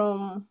like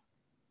from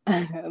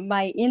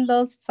my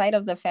in-laws side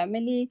of the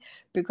family,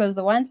 because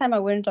the one time I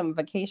went on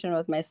vacation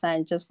with my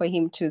son just for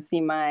him to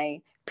see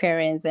my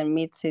parents and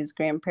meet his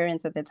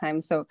grandparents at the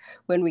time. So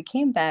when we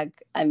came back,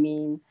 I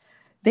mean,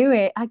 there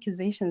were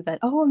accusations that,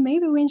 oh,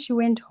 maybe when she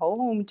went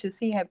home to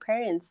see her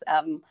parents,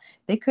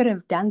 they could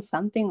have done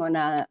something on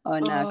our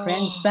Oh.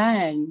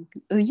 grandson.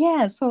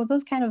 Yeah, so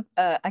those kind of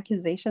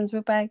accusations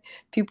whereby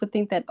people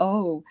think that,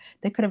 oh,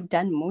 they could have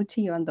done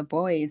muti on the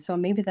boy, so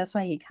maybe that's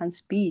why he can't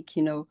speak,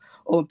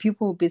 or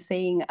people will be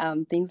saying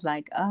things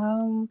like,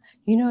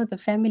 the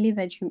family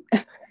that you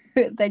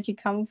that you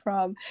come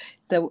from,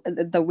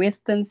 the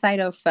western side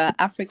of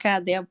Africa,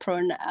 they're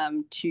prone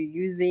to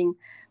using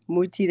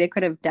muti. They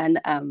could have done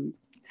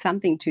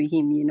something to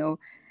him.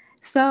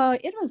 So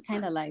it was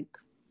kind of like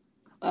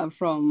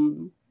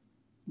from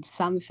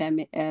some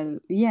family,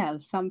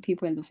 some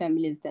people in the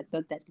families that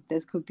thought that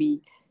this could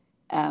be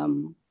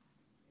um,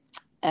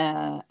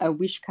 a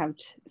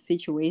witchcraft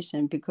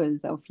situation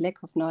because of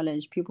lack of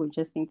knowledge. People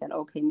just think that,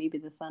 okay, maybe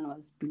the son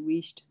was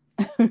bewitched.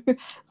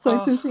 So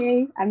Oh. to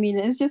say, I mean,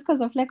 it's just because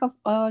of lack of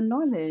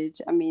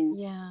knowledge. I mean,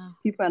 Yeah.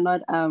 people are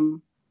not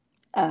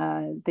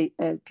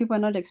people are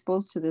not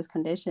exposed to this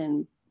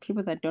condition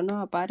people that don't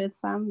know about it,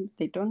 some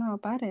they don't know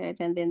about it,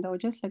 and then they'll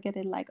just look at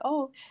it like,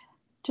 oh,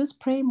 just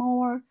pray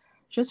more,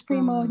 just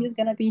pray more, Mm. he's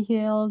gonna be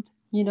healed.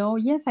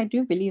 Yes, I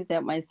do believe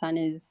that my son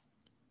is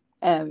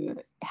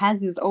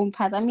has his own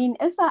path. I mean,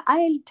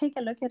 I take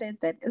a look at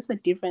it that it's a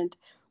different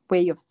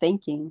way of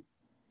thinking.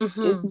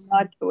 It's Mm-hmm.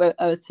 not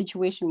a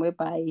situation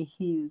whereby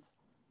he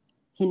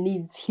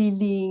needs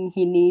healing,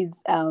 he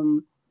needs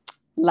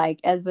like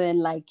as in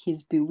like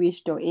he's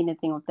bewitched or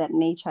anything of that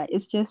nature.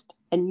 It's just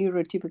a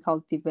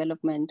neurotypical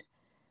development.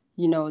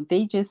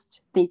 They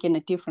just think in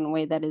a different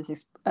way that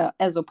is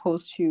as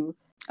opposed to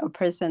a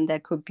person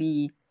that could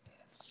be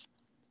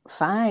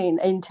fine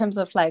in terms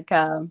of like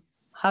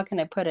how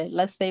can I put it?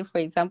 Let's say, for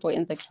example,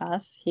 in the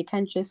class, he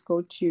can't just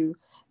go to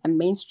a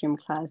mainstream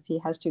class. He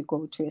has to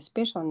go to a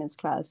special needs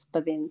class.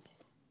 But then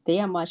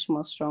they are much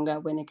more stronger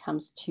when it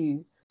comes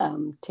to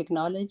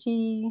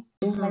technology,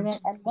 things like Mm-hmm.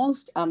 that. And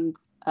most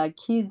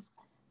kids,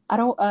 I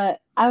don't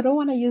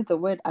want to use the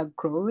word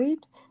aggro.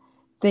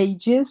 They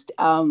just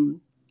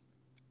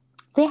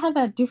they have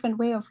a different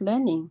way of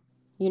learning.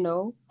 You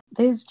know,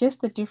 there's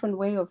just a different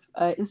way of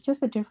it's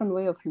just a different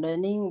way of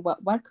learning.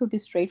 What could be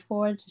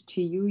straightforward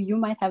to you, you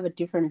might have a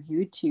different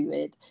view to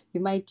it.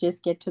 You might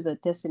just get to the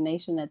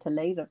destination at a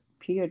later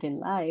period in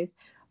life,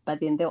 but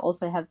then they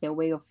also have their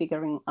way of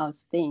figuring out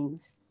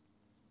things.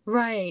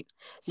 Right.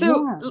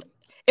 So Yeah.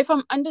 if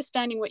I'm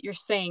understanding what you're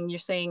saying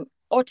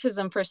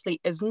autism firstly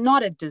is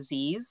not a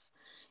disease.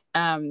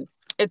 Um,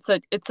 it's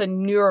a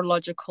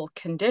neurological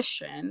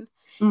condition,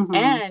 Mm-hmm.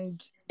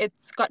 and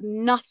it's got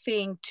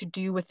nothing to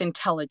do with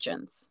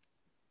intelligence.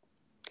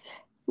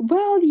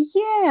 Well,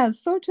 yeah,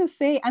 so to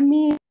say. I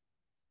mean,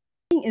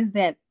 is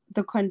that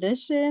the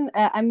condition,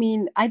 I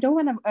mean, I don't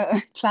want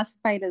to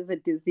classify it as a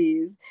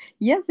disease.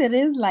 Yes, it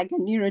is like a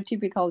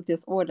neurotypical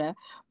disorder,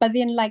 but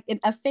then like it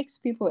affects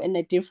people in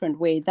a different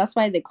way. That's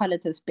why they call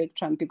it a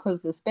spectrum,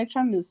 because the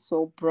spectrum is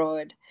so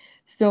broad.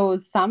 So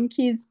some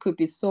kids could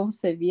be so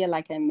severe,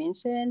 like I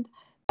mentioned,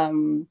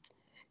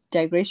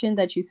 digression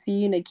that you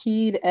see in a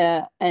kid,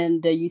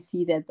 and you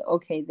see that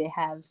okay, they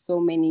have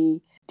so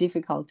many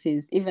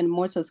difficulties, even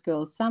motor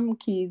skills. Some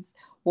kids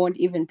won't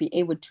even be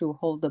able to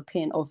hold the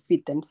pen or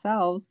feed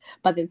themselves,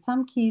 but then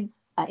some kids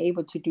are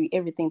able to do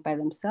everything by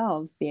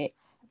themselves,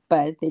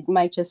 but they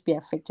might just be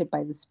affected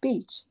by the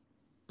speech.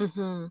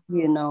 Mm-hmm.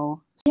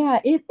 Yeah,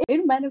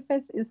 it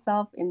manifests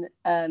itself in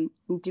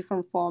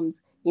different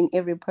forms in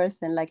every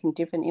person, like in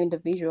different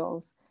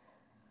individuals.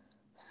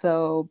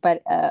 So,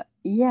 but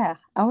yeah,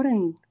 I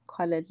wouldn't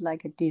call it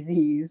like a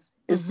disease.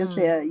 It's just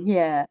Mm-hmm.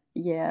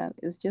 yeah,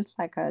 it's just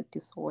like a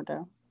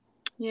disorder.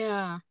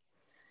 Yeah.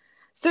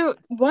 So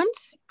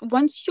once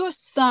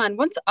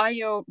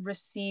Ayo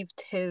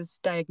received his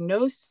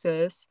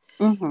diagnosis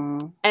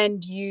Mm-hmm.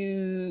 and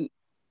you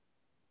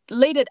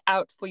laid it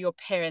out for your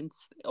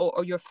parents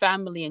or your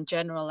family in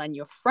general and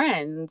your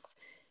friends,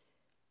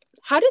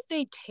 how did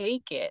they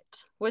take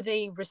it? Were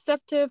they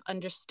receptive,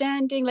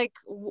 understanding? Like,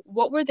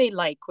 what were they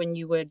like when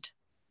you would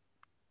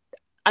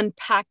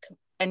unpack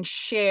and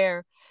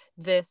share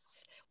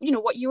this,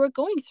 what you were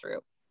going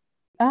through?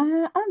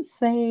 I'd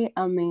say,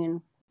 I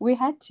mean, we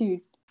had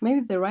to, maybe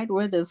the right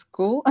word is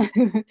school.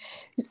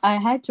 I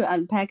had to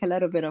unpack a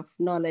little bit of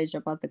knowledge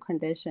about the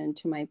condition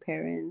to my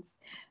parents,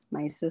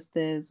 my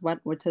sisters,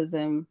 what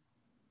autism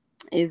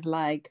is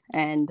like.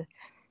 And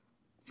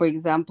for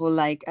example,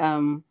 like, I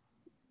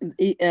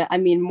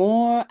mean,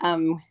 more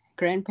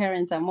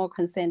grandparents are more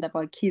concerned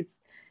about kids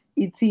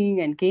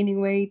eating and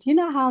gaining weight. You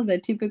know how the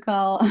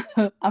typical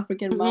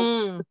African mom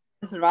Mm-hmm.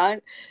 is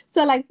around.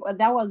 So, like,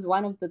 that was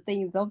one of the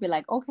things. They'll be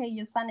like, "Okay,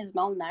 your son is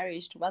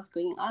malnourished. What's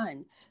going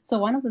on?" So,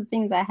 one of the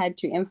things I had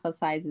to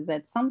emphasize is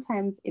that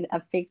sometimes it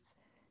affects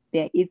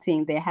their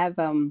eating. They have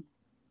an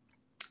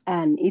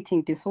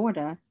eating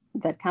disorder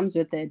that comes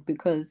with it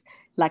because,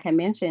 like I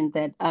mentioned,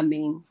 that I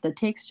mean the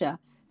texture,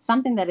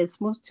 something that is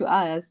smooth to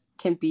us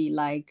can be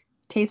like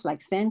taste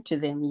like sand to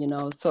them.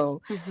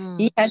 So Mm-hmm.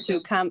 he had to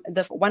come.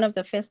 One of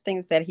the first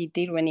things that he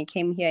did when he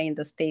came here in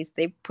the States,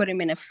 they put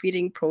him in a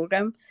feeding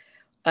program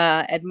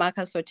at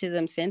Marcus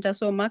Autism Center.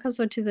 So Marcus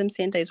Autism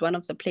Center is one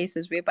of the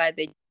places whereby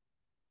they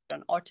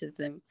on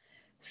autism.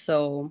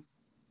 So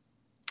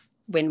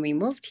when we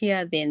moved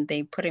here, then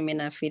they put him in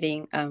a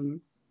feeding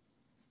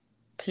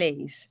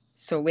place.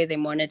 So where they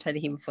monitored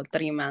him for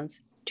 3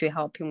 months to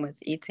help him with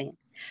eating.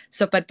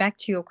 So, but back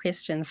to your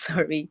question,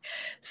 sorry.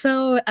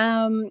 So,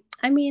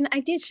 I mean, I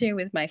did share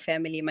with my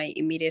family, my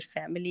immediate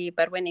family,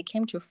 but when it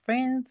came to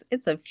friends,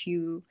 it's a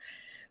few.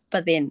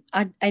 But then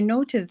I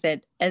noticed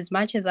that as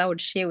much as I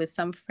would share with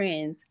some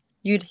friends,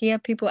 you'd hear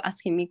people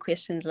asking me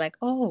questions like,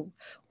 oh,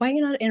 why are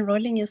you not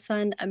enrolling your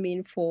son, I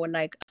mean, for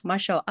like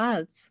martial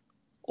arts?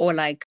 Or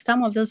like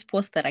some of those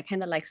posts that are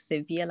kind of like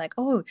severe, like,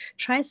 oh,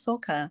 try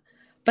soccer.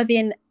 But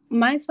then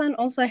my son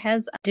also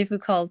has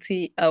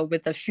difficulty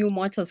with a few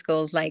motor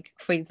skills. Like,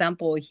 for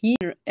example, he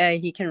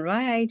can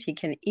write, he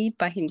can eat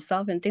by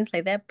himself and things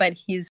like that. But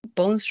his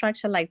bone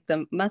structure, like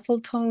the muscle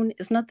tone,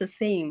 is not the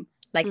same.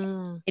 Like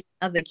Mm-hmm. any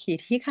other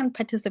kid, he can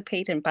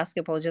participate in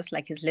basketball just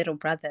like his little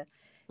brother.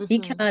 He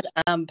Mm-hmm. cannot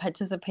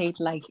participate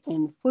like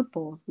in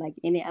football like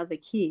any other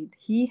kid.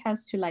 He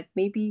has to like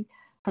maybe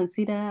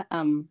consider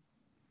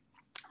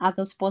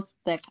other sports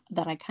that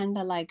are kind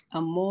of like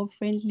more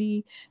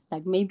friendly,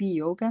 like maybe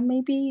yoga,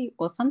 maybe,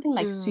 or something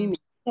like Mm. swimming.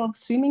 So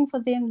swimming for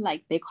them,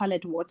 like they call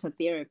it water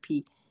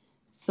therapy.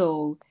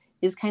 So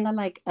it's kind of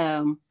like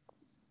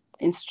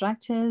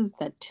instructors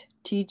that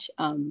teach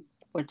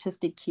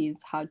autistic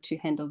kids how to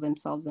handle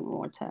themselves in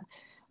water.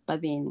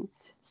 But then,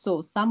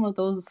 so some of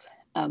those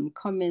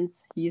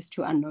comments used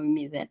to annoy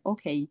me that,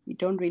 okay, you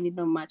don't really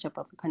know much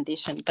about the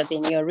condition, but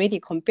then you're already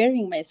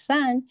comparing my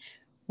son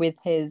with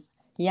his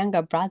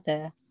younger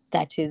brother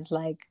that is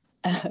like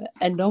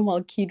a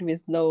normal kid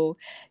with no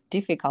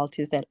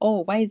difficulties. That,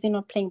 oh, why is he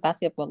not playing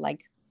basketball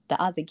like the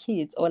other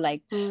kids? Or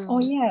like, oh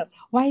Mm. yeah,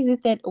 why is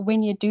it that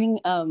when you're doing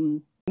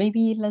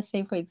maybe let's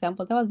say for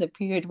example there was a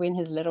period when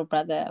his little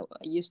brother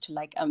used to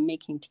like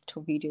making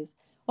TikTok videos.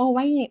 Oh,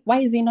 why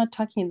is he not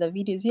talking in the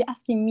videos? You're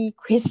asking me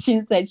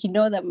questions that you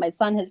know that my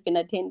son has been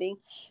attending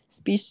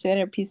speech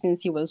therapy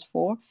since he was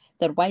 4.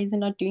 That why is he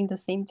not doing the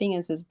same thing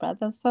as his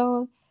brother?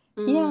 So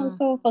yeah, Mm.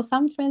 so for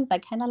some friends I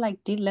kind of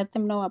like did let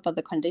them know about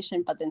the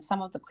condition, but then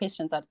some of the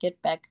questions I'd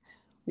get back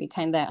were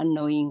kind of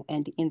annoying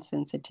and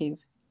insensitive.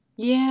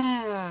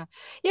 Yeah.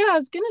 Yeah, I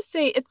was gonna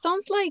say it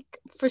sounds like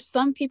for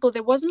some people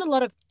there wasn't a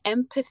lot of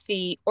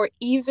empathy or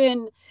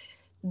even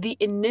the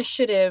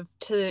initiative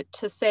to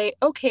say,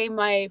 okay,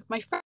 my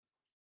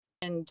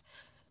friend,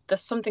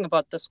 there's something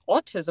about this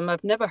autism.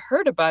 I've never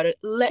heard about it.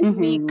 Let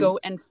me Mm-hmm. go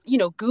and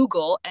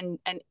Google and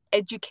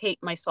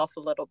educate myself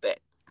a little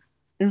bit.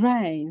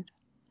 Right.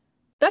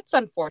 That's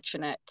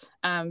unfortunate.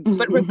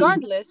 But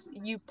regardless,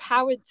 you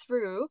powered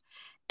through,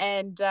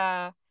 and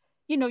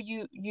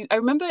you. I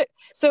remember.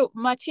 So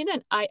Martina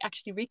and I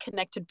actually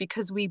reconnected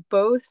because we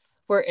both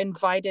were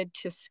invited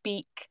to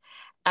speak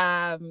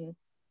um,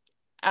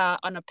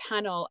 on a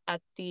panel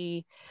at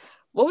the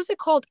what was it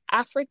called?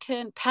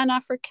 Pan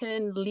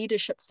African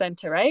Leadership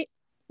Center, right?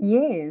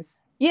 Yes.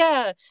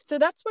 Yeah. So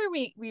that's where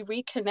we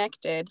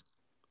reconnected.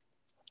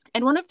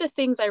 And one of the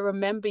things I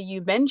remember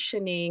you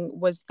mentioning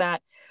was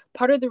that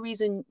part of the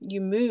reason you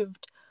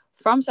moved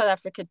from South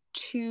Africa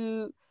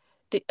to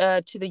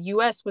the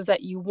US was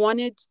that you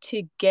wanted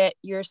to get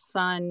your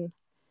son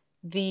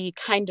the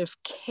kind of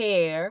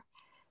care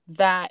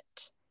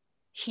that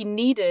he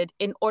needed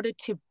in order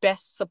to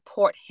best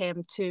support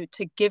him to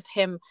give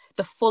him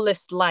the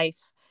fullest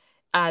life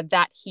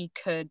that he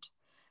could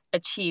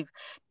achieve.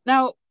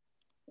 Now,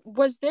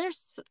 was there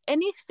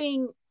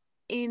anything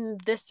in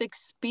this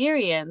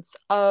experience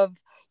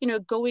of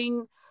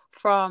going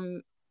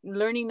from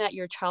learning that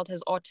your child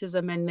has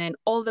autism and then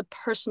all the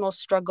personal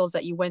struggles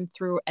that you went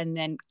through and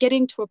then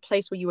getting to a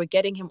place where you were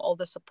getting him all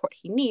the support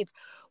he needs,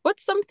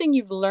 what's something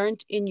you've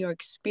learned in your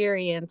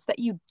experience that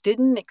you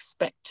didn't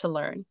expect to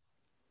learn?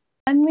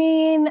 I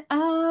mean,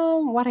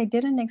 what I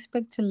didn't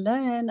expect to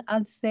learn,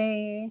 I'd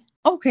say,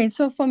 okay,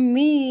 so for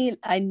me,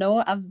 I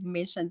know I've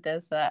mentioned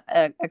this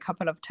a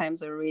couple of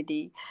times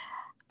already.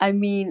 I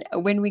mean,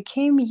 when we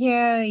came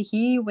here,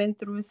 he went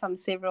through some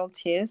several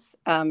tests,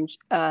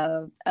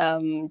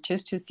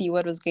 just to see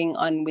what was going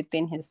on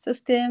within his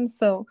system.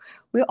 So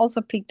we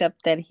also picked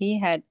up that he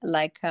had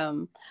like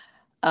a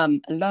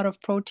lot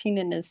of protein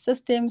in his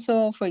system.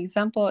 So, for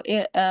example,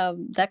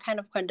 that kind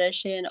of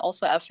condition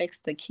also affects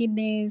the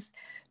kidneys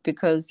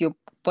because your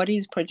body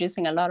is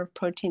producing a lot of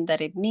protein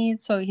that it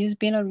needs. So, he's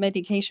been on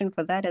medication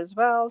for that as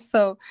well.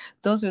 So,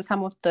 those were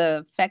some of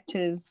the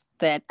factors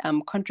that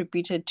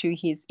contributed to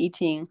his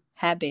eating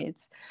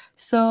habits.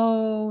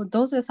 So,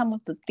 those were some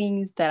of the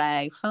things that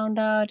I found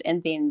out.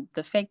 And then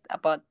the fact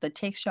about the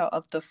texture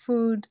of the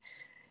food,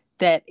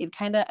 that it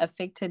kind of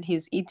affected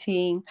his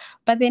eating.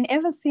 But then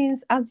ever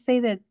since, I'd say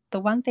that the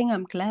one thing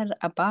I'm glad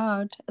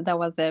about that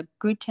was a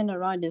good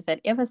turnaround is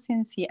that ever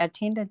since he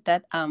attended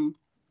that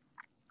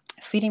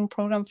feeding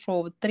program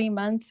for 3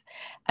 months,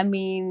 I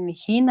mean,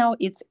 he now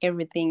eats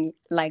everything.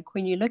 Like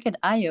when you look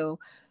at Ayo,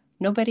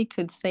 nobody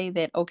could say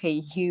that, okay,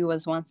 he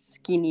was once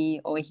skinny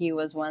or he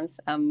was once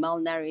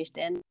malnourished.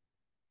 And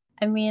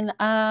I mean,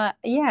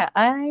 yeah,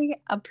 I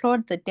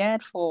applaud the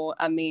dad for,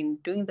 I mean,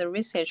 doing the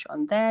research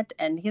on that,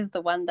 and he's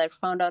the one that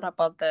found out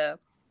about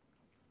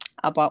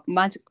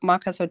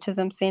Marcus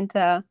Autism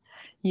Center.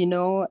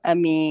 I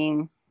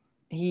mean,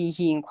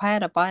 he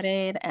inquired about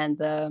it,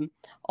 and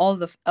all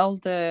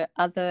the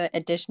other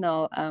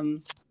additional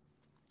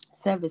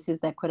services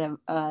that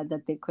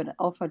they could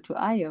offer to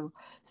Ayo.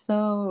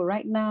 So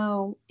right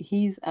now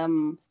he's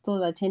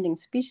still attending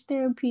speech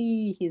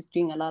therapy. He's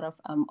doing a lot of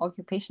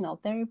occupational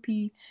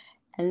therapy,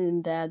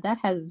 and that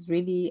has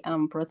really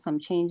brought some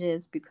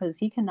changes because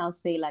he can now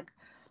say like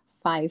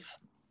five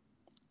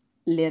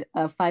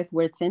 5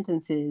 word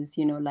sentences,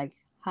 like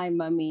hi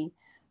mommy,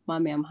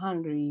 mommy I'm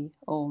hungry,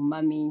 or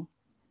mommy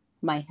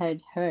my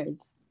head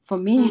hurts. For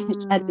me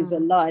that is a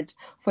Mm, lot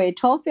for a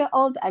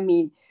 12-year-old. I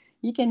mean,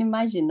 you can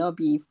imagine,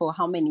 Nobby, for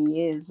how many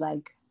years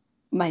like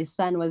my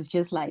son was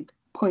just like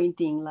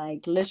pointing,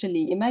 like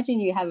literally imagine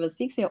you have a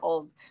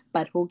 6-year-old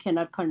but who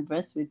cannot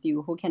converse with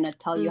you, who cannot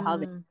tell you how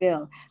they Mm,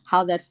 feel,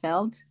 how that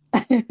felt.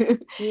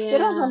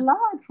 It was a yeah.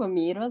 lot for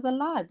me. It was a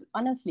lot,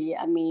 honestly.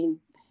 I mean,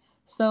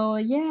 so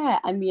yeah,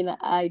 I mean,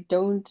 I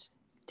don't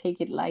take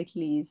it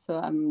lightly.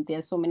 So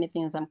there's so many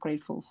things I'm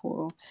grateful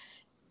for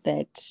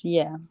that,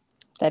 yeah,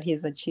 that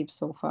he's achieved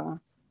so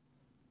far.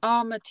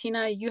 Oh,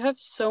 Martina, you have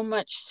so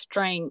much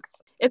strength.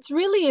 It's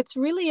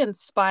really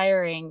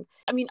inspiring.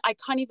 I mean, I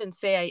can't even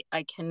say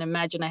I can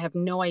imagine. I have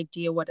no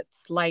idea what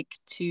it's like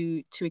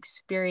to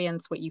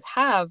experience what you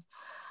have.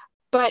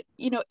 But,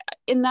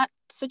 in that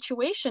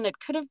situation, it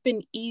could have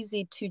been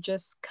easy to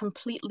just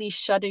completely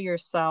shutter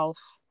yourself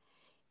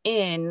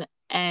in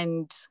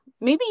and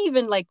maybe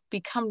even like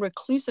become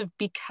reclusive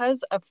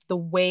because of the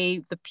way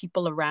the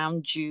people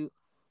around you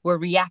were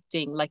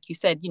reacting. Like you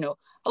said,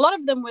 a lot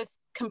of them with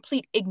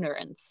complete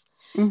ignorance.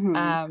 Mm-hmm.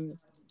 um,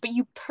 but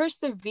you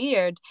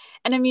persevered.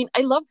 And I mean,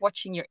 I love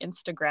watching your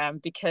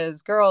Instagram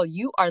because, girl,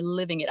 you are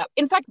living it up.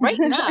 In fact, right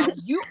now,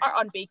 you are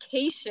on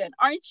vacation,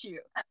 aren't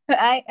you?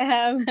 I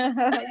am.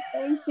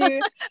 Thank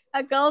you.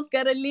 A girl's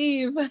gotta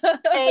leave.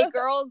 Hey,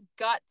 girls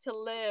got to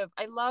live.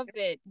 I love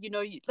it.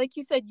 Like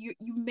you said, you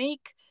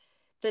make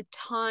the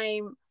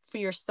time for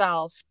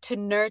yourself to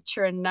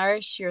nurture and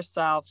nourish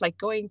yourself, like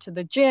going to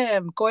the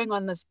gym, going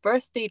on this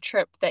birthday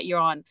trip that you're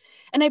on.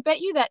 And I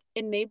bet you that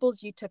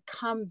enables you to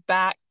come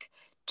back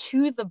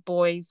to the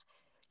boys,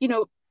 you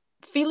know,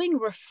 feeling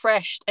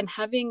refreshed and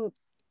having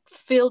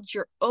filled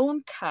your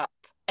own cup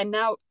and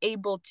now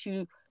able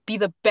to be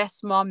the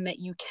best mom that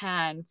you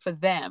can for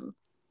them.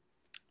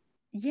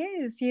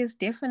 Yes, yes,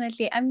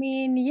 definitely. I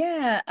mean,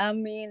 yeah, I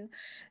mean,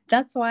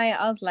 that's why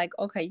I was like,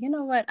 okay, you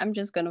know what? I'm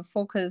just gonna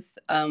focus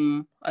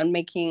on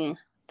making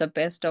the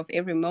best of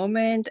every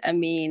moment. I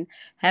mean,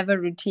 have a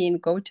routine,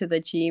 go to the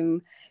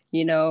gym,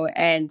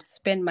 and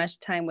spend much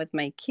time with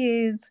my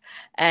kids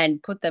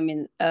and put them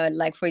in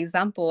like for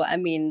example, I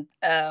mean,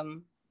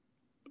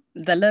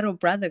 the little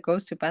brother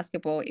goes to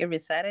basketball every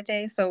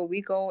Saturday. So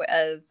we go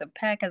as a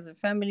pack, as a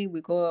family,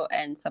 we go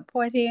and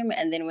support him.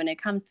 And then when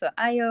it comes to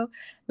Ayo,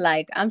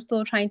 like I'm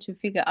still trying to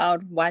figure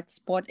out what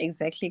sport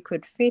exactly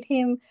could fit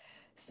him.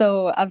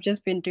 So I've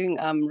just been doing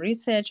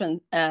research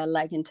on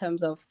like in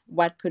terms of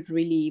what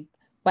he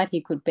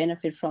could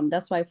benefit from.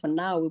 That's why for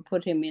now we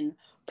put him in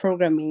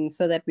programming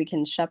so that we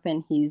can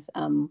sharpen his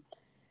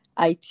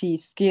IT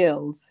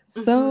skills.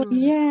 So Mm-hmm.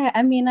 yeah,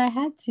 I mean, I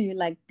had to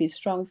like be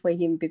strong for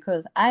him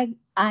because I'm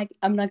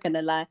not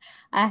gonna lie,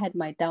 I had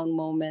my down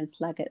moments.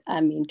 Like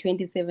I mean,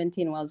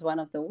 2017 was one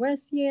of the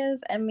worst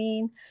years. I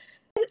mean,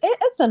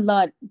 it's a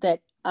lot that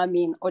I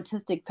mean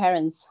autistic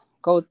parents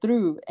go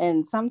through,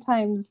 and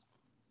sometimes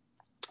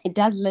it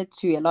does lead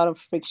to a lot of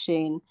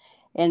friction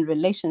in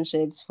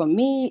relationships. For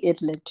me,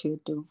 it led to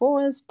a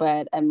divorce,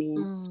 but I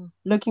mean, Mm,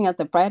 looking at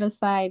the brighter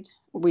side,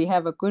 we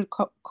have a good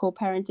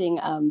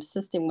co-parenting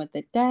system with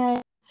the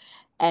dad.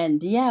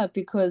 And yeah,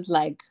 because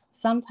like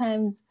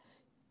sometimes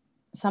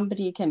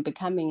somebody can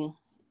becoming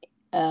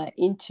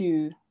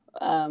into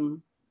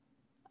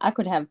I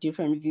could have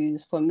different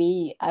views. For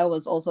me, I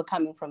was also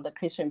coming from the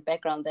Christian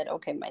background that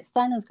okay, my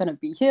son is gonna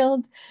be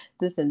healed,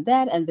 this and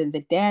that, and then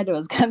the dad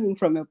was coming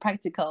from a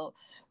practical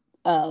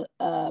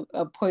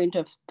a point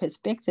of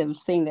perspective,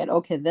 saying that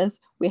okay, this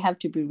we have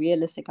to be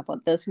realistic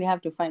about this. We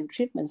have to find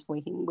treatments for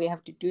him. We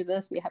have to do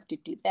this. We have to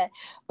do that.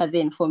 But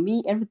then for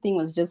me, everything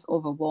was just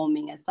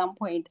overwhelming. At some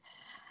point,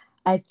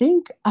 I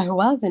think I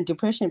was in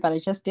depression, but I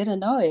just didn't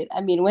know it.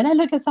 I mean, when I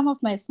look at some of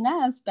my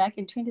snaps back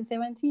in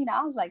 2017,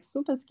 I was like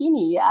super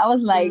skinny. I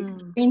was like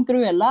mm, been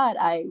through a lot.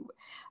 I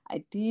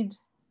did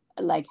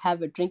like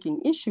have a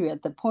drinking issue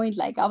at the point.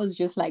 Like I was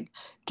just like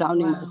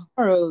drowning my wow.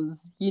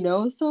 sorrows.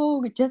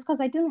 So just because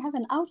I didn't have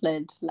an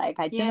outlet, like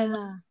I didn't know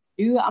Yeah.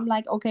 do. I'm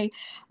like, okay,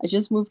 I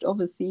just moved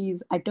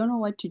overseas. I don't know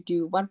what to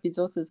do. What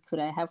resources could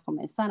I have for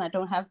my son? I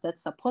don't have that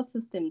support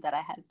system that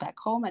I had back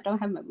home. I don't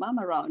have my mom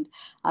around.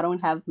 I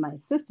don't have my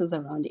sisters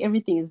around.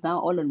 Everything is now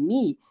all on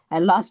me. I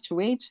lost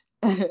weight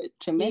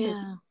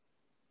tremendously. Yeah.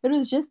 It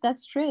was just that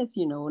stress,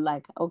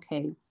 like,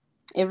 okay,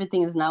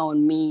 everything is now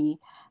on me.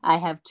 I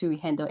have to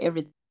handle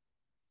everything.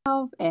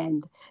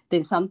 And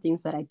there's some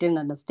things that I didn't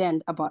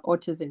understand about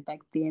autism back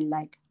then.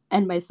 Like,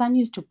 and my son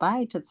used to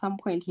bite at some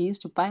point. He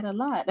used to bite a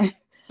lot.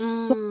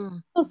 So,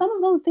 Mm, so some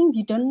of those things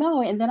you don't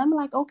know. And then I'm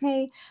like,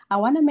 okay, I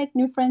want to make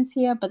new friends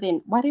here. But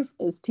then what if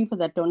it's people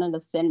that don't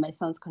understand my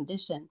son's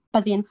condition?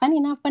 But then funny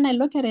enough, when I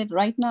look at it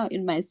right now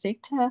in my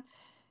sector,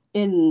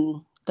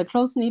 in the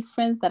close knit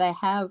friends that I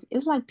have,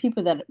 it's like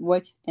people that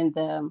work in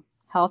the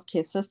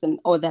healthcare system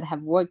or that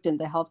have worked in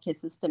the healthcare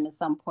system at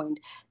some point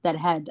that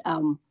had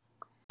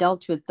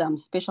dealt with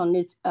special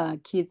needs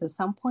kids at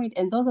some point,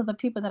 and those are the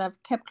people that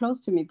I've kept close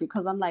to me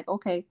because I'm like,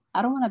 okay,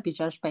 I don't want to be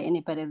judged by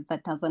anybody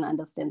that doesn't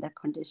understand that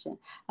condition.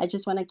 I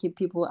just want to keep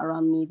people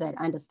around me that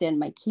understand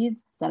my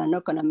kids, that are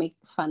not going to make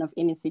fun of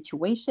any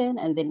situation,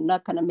 and they're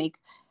not going to make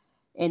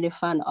any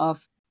fun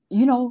of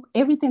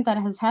everything that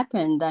has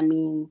happened. I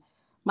mean,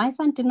 my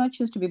son did not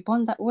choose to be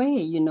born that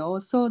way.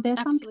 So there's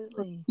some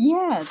people, absolutely.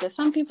 yeah, there's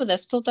some people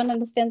that still don't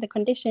understand the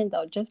condition.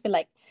 They'll just be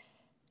like,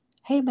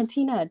 hey,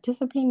 Martina,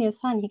 discipline your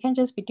son. He can't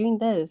just be doing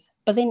this.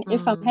 But then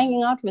if I'm Mm,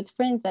 hanging out with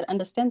friends that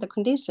understand the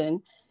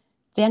condition,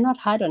 they're not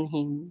hard on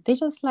him. They're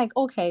just like,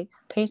 okay,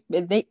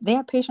 they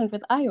are patient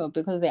with Ayo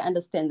because they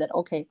understand that,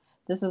 okay,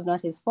 this is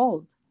not his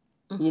fault.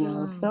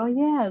 mm-hmm. So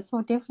yeah,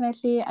 so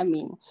definitely, I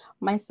mean,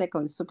 my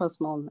circle is super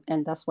small,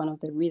 and that's one of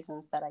the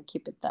reasons that I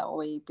keep it that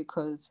way,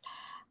 because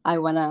I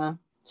want to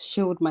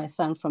shield my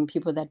son from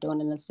people that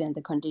don't understand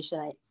the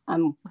condition.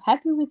 I'm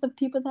happy with the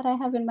people that I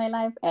have in my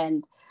life,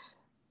 and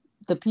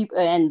the people,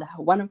 and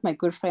one of my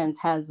good friends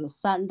has a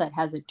son that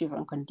has a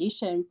different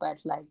condition,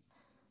 but like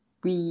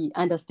we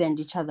understand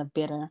each other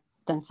better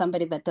than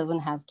somebody that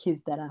doesn't have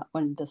kids that are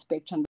on the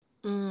spectrum.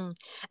 Mm.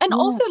 And Yeah,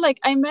 also, like,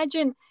 I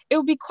imagine it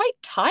would be quite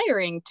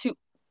tiring to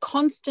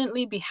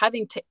constantly be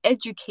having to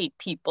educate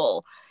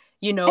people,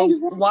 while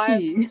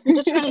exactly. you're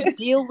just trying to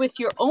deal with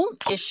your own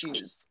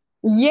issues.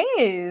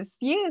 Yes,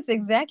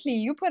 exactly.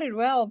 You put it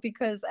well,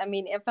 because I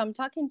mean, if I'm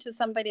talking to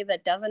somebody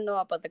that doesn't know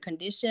about the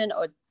condition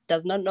or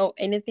does not know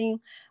anything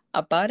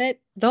about it,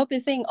 they'll be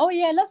saying, "Oh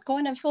yeah, let's go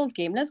on a field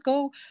game. Let's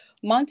go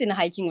mountain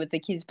hiking with the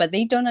kids." But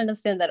they don't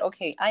understand that,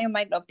 okay, I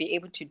might not be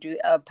able to do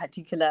a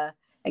particular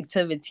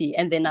activity,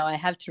 and then now I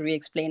have to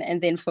re-explain.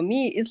 And then for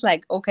me, it's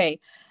like, okay,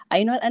 are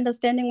you not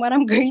understanding what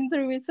I'm going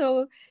through?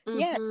 So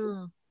yeah,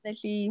 Mm-hmm.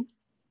 definitely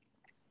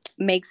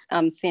makes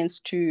sense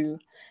to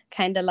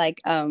kind of like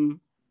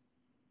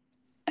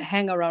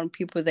hang around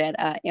people that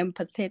are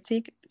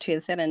empathetic to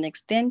a certain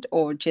extent,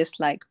 or just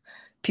like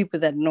people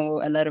that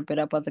know a little bit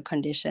about the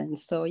condition.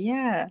 So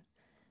yeah,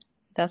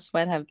 that's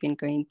what I've been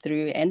going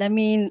through. And I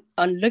mean,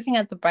 on looking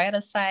at the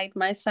brighter side,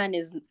 my son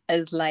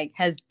is like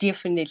has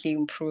definitely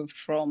improved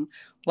from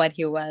what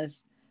he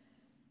was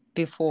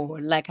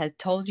before. Like I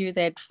told you,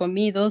 that for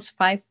me, those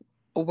 5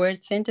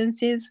 word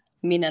sentences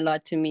mean a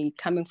lot to me,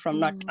 coming from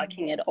not Mm.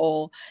 talking at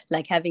all,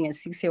 like having a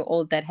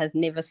 6-year-old that has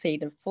never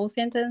said a full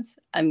sentence.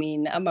 I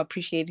mean, I'm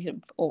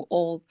appreciative of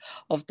all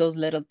of those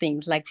little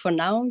things. Like for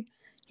now,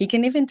 he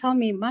can even tell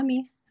me,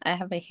 Mommy, I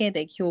have a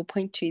headache. He will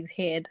point to his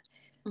head.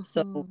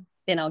 So Mm-hmm.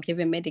 then I'll give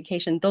him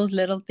medication. Those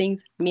little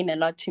things mean a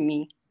lot to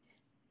me.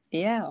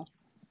 Yeah.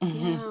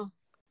 Yeah.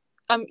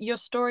 Your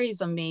story is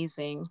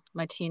amazing,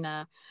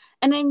 Martina.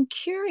 And I'm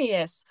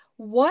curious,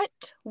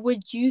 what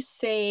would you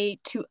say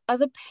to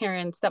other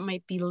parents that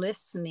might be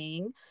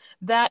listening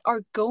that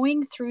are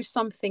going through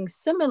something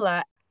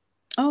similar?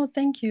 Oh,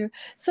 thank you.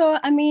 So,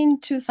 I mean,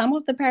 to some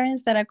of the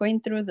parents that are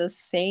going through the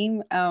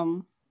same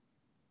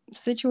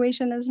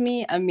situation as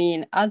me, I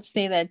mean, I'd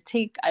say that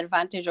take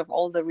advantage of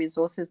all the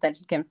resources that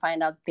you can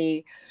find out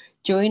there.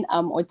 Join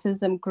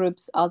autism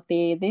groups out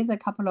there. There's a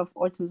couple of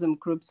autism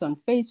groups on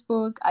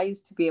Facebook. I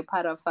used to be a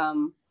part of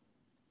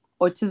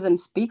Autism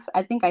Speaks.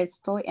 I think I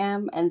still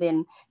am. And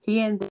then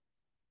here and there,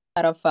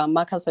 part of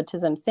Marcus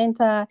Autism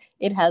Center.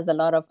 It has a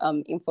lot of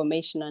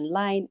information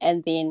online.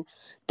 And then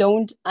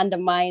don't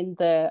undermine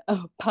the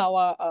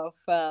power of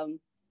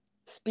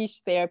speech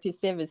therapy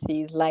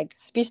services. Like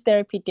speech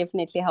therapy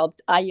definitely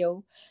helped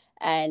Ayo,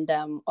 and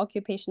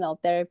occupational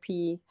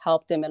therapy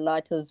helped him a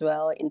lot as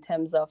well in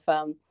terms of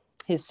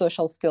his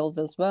social skills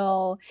as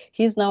well.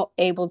 He's now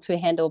able to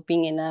handle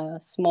being in a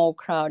small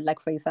crowd, like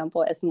for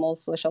example, a small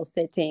social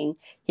setting.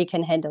 He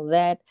can handle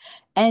that.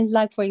 And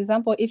like for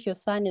example, if your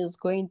son is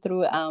going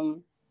through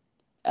um,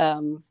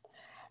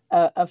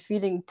 a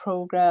feeding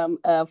program,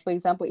 for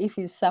example, if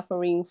he's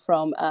suffering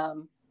from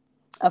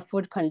a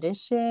food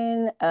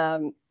condition,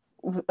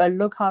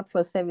 look out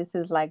for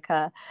services like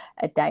a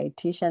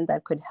dietitian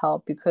that could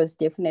help, because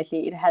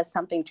definitely it has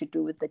something to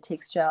do with the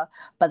texture.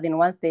 But then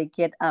once they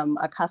get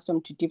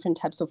accustomed to different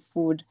types of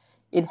food,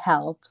 it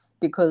helps,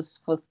 because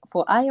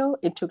for Ayo,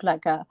 it took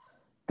like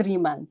 3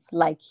 months.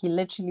 Like he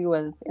literally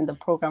was in the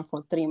program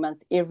for 3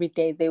 months. Every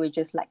day they were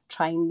just like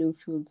trying new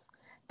foods.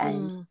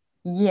 And Mm,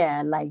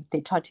 yeah, like they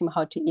taught him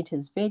how to eat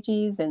his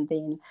veggies, and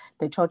then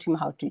they taught him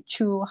how to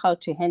chew, how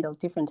to handle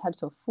different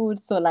types of food.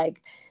 So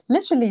like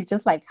literally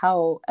just like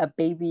how a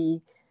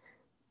baby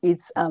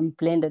eats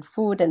blended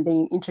food, and then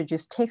you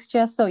introduce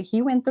texture. So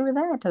he went through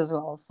that as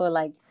well. So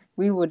like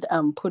we would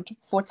put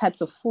 4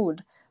 types of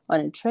food on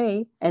a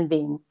tray, and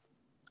then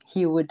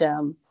he would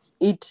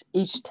eat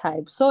each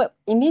type. So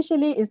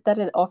initially it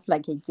started off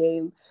like a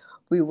game.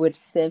 We would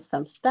serve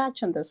some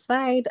starch on the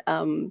side.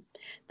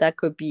 That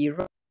could be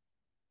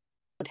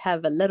would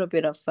have a little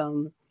bit of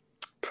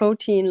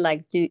protein,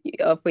 like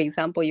for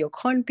example, your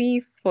corned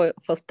beef for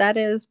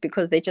starters,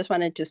 because they just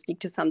wanted to stick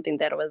to something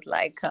that was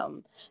like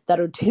that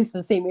would taste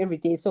the same every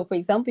day. So for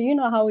example, you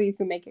know how if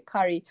you make a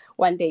curry,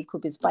 one day it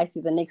could be spicy,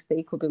 the next day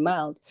it could be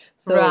mild.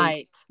 So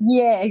right.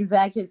 yeah,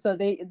 exactly. So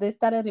they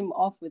started him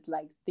off with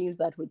like things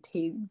that would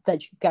taste,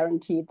 that you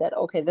guaranteed that,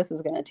 okay, this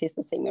is going to taste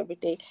the same every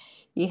day.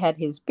 He had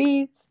his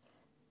beets,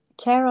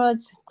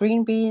 carrots,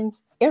 green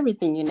beans,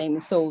 everything you name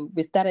it. So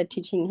we started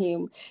teaching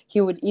him.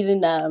 He would eat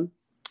in a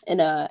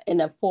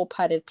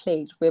 4-parted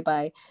plate,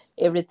 whereby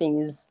everything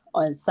is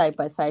on side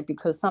by side,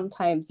 because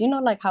sometimes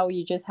like how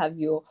you just have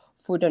your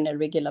food on a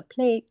regular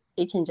plate,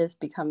 it can just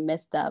become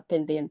messed up.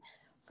 And then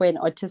for an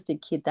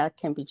autistic kid, that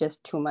can be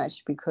just too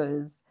much,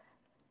 because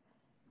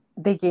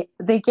they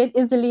get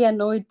easily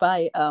annoyed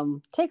by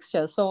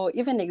texture. So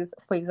even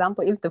for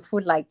example, if the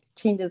food like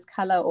changes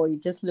color or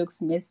it just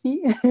looks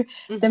messy,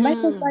 they might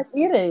just Mm-hmm. like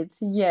eat it.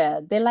 Yeah,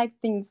 they like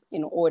things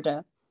in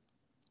order.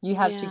 You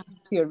have to Yeah.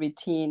 keep to your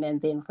routine, and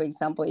then for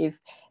example, if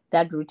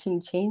that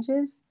routine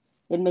changes,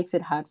 it makes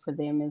it hard for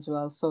them as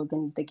well. So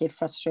then they get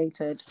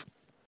frustrated.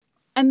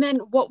 And then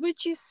what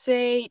would you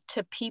say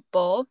to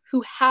people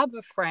who have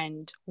a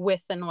friend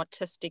with an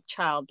autistic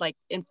child, like,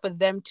 and for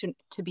them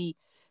to be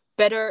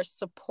better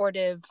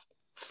supportive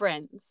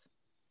friends?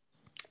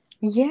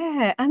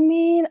 Yeah, I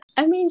mean,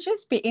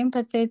 just be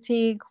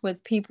empathetic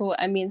with people.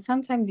 I mean,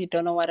 sometimes you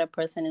don't know what a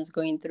person is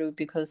going through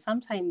because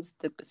sometimes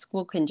the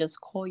school can just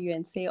call you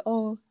and say,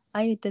 "Oh,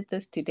 I did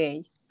this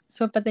today."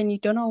 So, but then you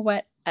don't know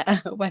what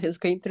what is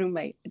going through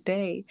my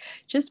day.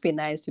 Just be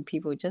nice to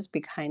people. Just be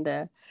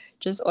kinder.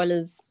 Just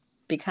always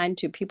be kind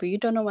to people. You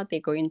don't know what they're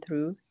going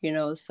through,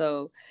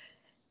 So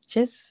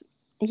just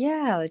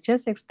yeah,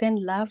 just extend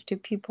love to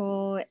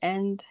people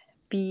and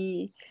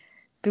be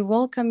be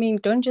welcoming.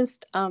 Don't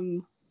just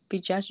be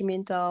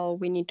judgmental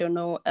when you don't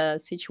know a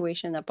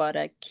situation about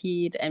a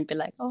kid and be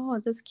like, oh,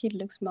 this kid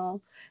looks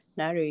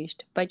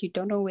malnourished, but you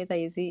don't know whether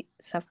is he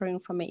suffering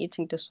from an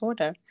eating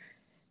disorder.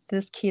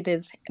 This kid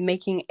is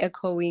making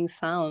echoing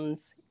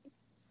sounds.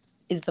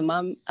 Is the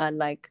mom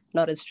like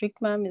not a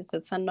strict mom? Is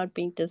the son not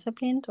being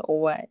disciplined, or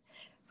what?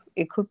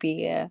 It could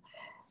be a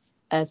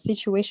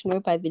situation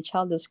whereby the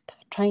child is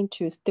trying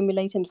to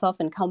stimulate himself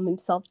and calm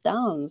himself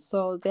down.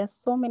 So there's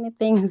so many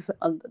things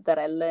that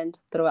I learned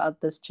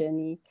throughout this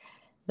journey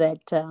that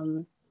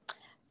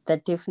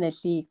that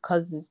definitely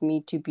causes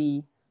me to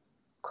be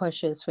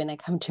cautious when I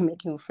come to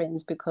making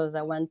friends, because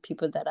I want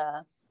people that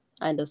are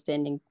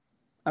understanding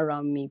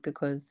around me.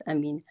 Because I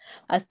mean,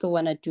 I still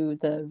want to do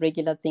the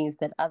regular things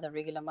that other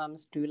regular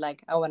moms do.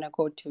 Like I want to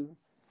go to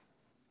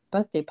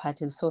birthday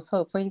parties. So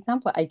for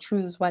example, I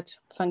choose what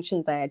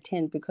functions I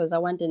attend because I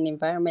want an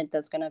environment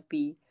that's gonna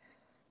be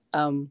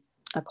um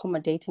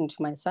accommodating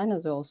to my son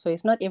as well. So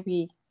it's not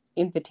every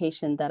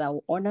invitation that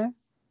I'll honor,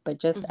 but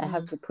just I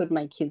have Mm-hmm. to put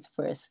my kids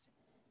first.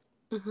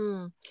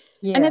 Mm-hmm.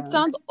 And it Yeah.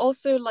 sounds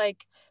also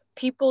like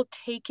people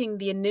taking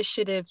the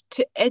initiative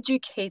to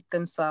educate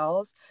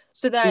themselves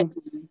so that,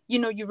 Mhm.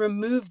 you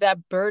remove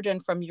that burden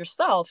from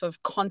yourself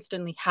of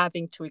constantly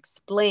having to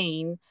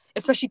explain,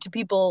 especially to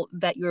people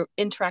that you're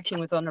interacting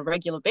with on a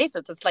regular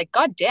basis. It's like,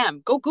 God damn,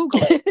 go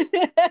Google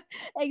it.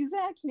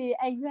 Exactly,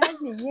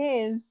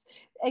 yes,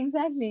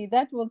 exactly.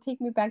 That will take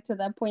me back to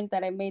that point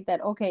that I made,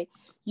 that okay,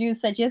 you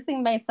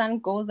suggesting my son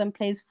goes and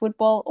plays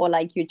football, or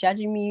like you're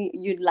judging me,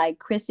 you like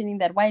questioning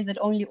that why is it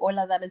only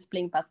Ola that is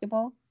playing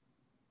basketball?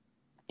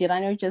 Did I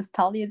not just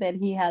tell you that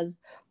he has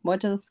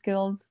motor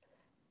skills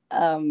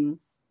um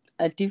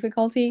a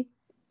difficulty?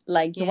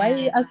 Like, why are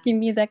you Yeah. asking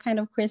me that kind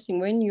of question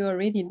when you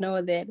already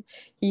know that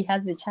he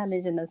has a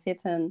challenge in a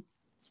certain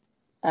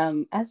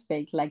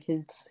aspect, like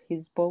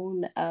his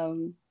bone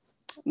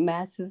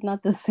mass is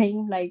not the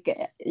same, like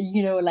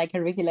like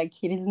a regular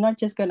kid. He's not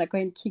just gonna go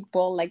and kick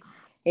ball like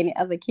any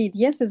other kid.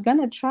 Yes, he's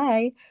gonna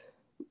try,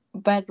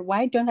 but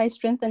why don't I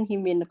strengthen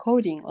him in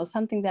coding or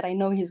something that I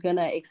know he's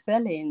gonna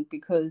excel in?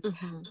 Because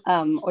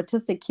Mm-hmm.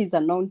 autistic kids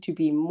are known to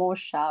be more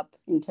sharp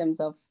in terms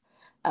of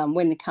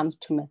when it comes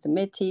to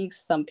mathematics.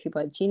 Some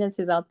people are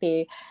geniuses out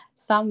there.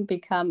 Some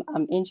become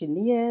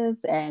engineers,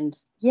 and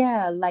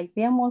yeah, like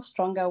they're more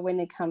stronger when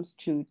it comes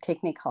to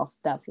technical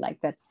stuff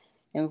like that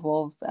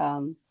involves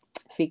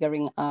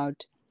figuring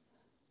out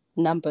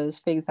numbers.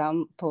 For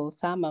example,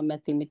 some are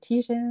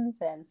mathematicians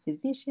and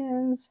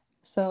physicians.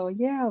 So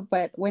yeah,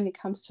 but when it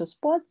comes to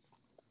sports,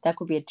 that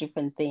could be a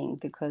different thing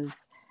because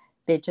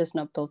they're just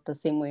not built the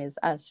same way as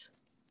us.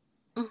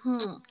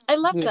 Mm-hmm. I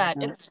love that.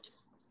 Yeah.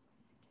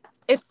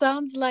 It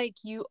sounds like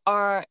you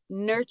are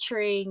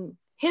nurturing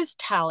his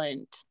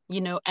talent,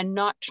 and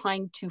not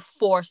trying to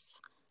force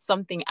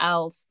something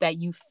else that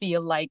you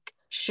feel like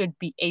should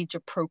be age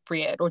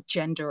appropriate or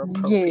gender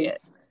appropriate.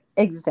 Yes,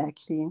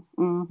 exactly.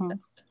 Hmm.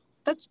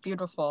 That's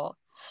beautiful.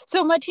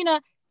 So,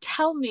 Martina,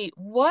 tell me,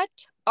 what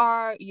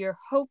are your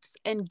hopes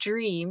and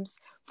dreams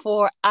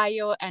for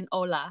Ayo and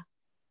Ola?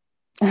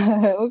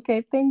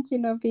 Okay, thank you,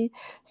 Novi.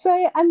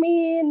 So, I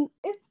mean,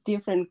 it's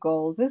different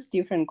goals. It's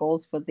different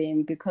goals for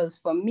them because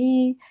for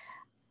me,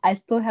 I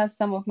still have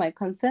some of my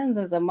concerns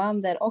as a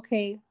mom that,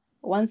 okay,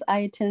 once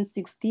I turn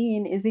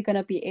 16, is he going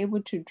to be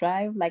able to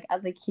drive like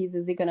other kids?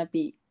 Is he going to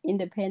be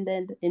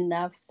independent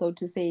enough, so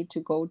to say, to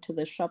go to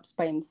the shops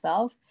by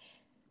himself?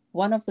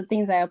 One of the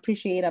things I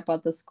appreciate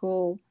about the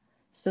school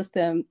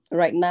system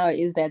right now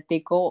is that they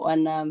go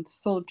on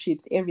field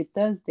trips every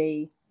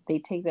Thursday. They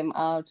take them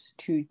out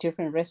to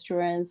different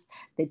restaurants.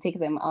 They take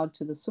them out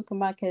to the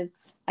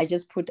supermarkets. I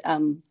just put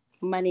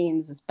money in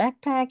this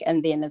backpack,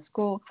 and then at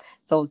school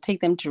they'll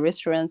take them to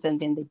restaurants, and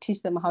then they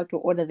teach them how to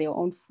order their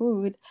own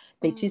food.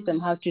 They teach them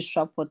Mm, how to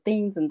shop for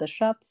things in the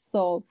shops.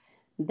 So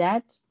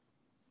that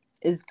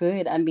is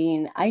good. I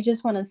mean, I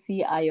just want to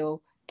see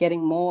Ayo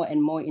getting more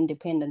and more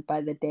independent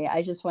by the day.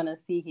 I just want to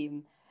see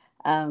him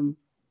um,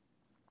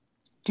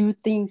 do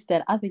things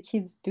that other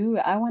kids do.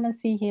 I want to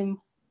see him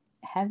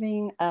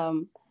having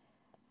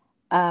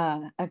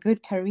a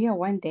good career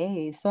one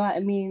day. So I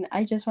mean,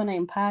 I just want to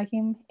empower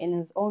him in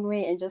his own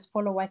way and just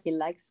follow what he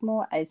likes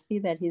more. I see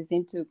that he's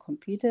into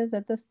computers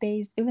at this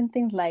stage, even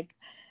things like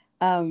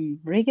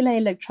regular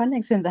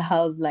electronics in the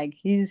house. Like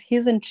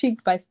he's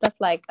intrigued by stuff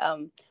like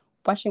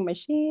washing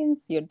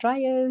machines, your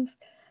dryers,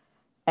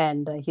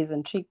 and he's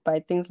intrigued by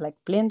things like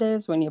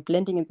blenders. When you're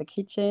blending in the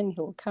kitchen, he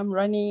will come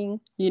running,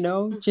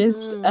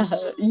 just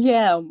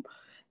yeah,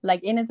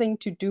 like anything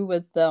to do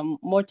with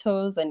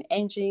motors and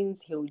engines.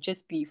 He'll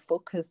just be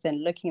focused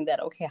and looking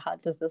that, okay, how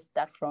does this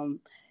start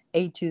from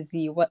A to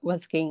Z,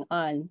 what's going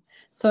on.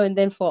 So, and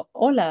then for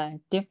Ola,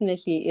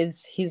 definitely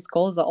is his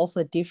goals are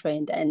also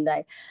different, and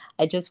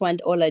I just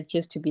want Ola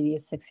just to be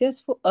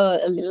successful,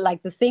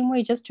 like the same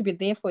way, just to be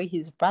there for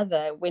his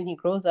brother when he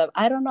grows up.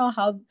 I don't know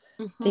how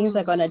things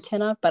are gonna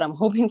turn out, but I'm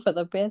hoping for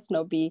the best.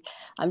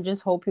 I'm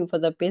just hoping for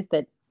the best.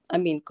 That, I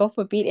mean, God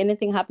forbid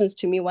anything happens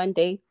to me one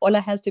day,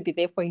 Ola has to be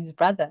there for his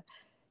brother.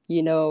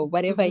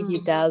 Whatever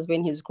he does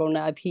when he's grown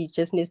up, he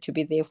just needs to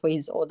be there for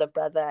his older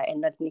brother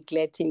and not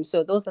neglect him.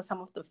 So those are some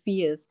of the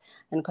fears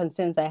and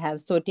concerns I have.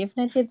 So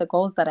definitely the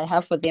goals that I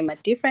have for them are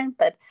different,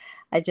 but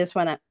I just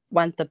want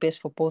the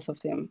best for both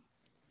of them.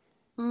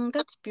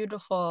 That's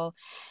beautiful.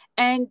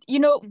 And,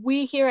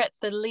 we here at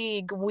the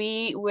League,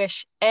 we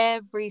wish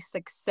every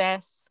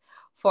success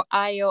for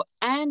Ayo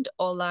and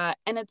Ola.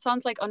 And it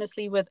sounds like,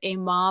 honestly, with a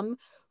mom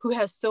who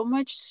has so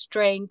much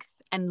strength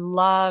and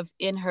love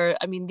in her.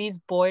 I mean, these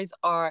boys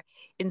are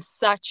in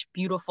such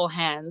beautiful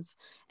hands.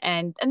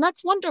 And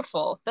that's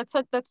wonderful. That's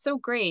so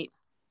great.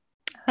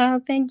 Oh,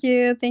 thank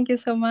you. Thank you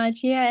so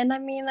much. Yeah, and I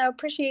mean, I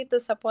appreciate the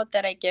support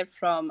that I get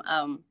from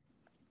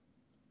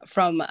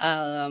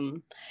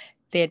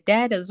their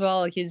dad as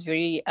well. He's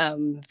very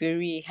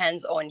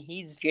hands-on.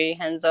 He's very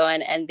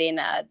hands-on. And then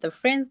the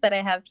friends that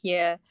I have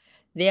here,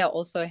 they are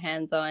also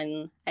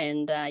hands-on.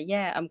 And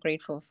yeah, I'm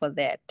grateful for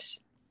that.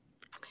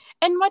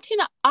 And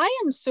Martina, I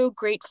am so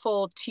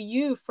grateful to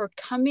you for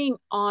coming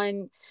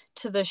on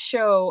to the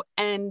show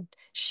and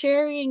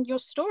sharing your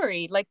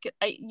story. Like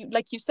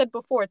you said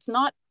before, it's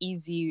not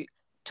easy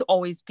to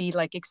always be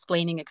like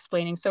explaining.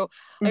 So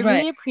I Right.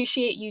 really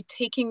appreciate you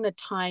taking the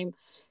time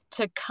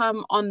to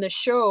come on the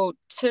show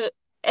to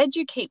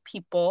educate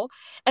people.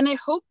 And I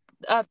hope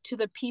to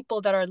the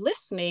people that are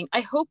listening, I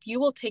hope you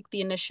will take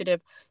the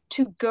initiative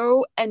to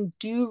go and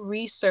do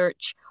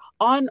research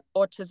on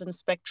autism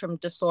spectrum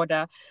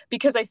disorder,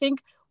 because I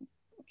think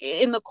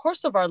in the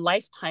course of our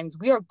lifetimes,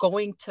 we are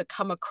going to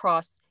come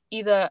across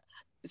either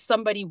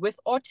somebody with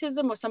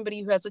autism or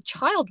somebody who has a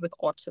child with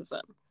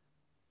autism.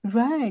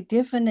 Right,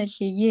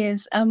 definitely,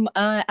 yes.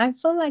 I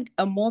feel like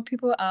more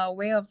people are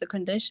aware of the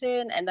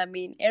condition, and I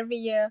mean, every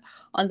year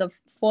on the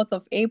 4th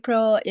of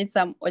April, it's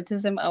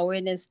Autism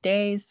Awareness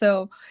Day.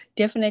 So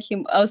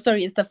definitely, oh,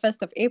 sorry, it's the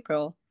 1st of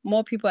April.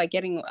 More people are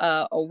getting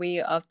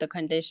aware of the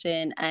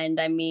condition, and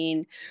I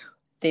mean,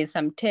 there's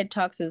some TED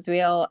Talks as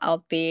well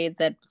out there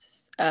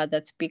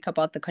that speak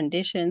about the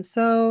condition.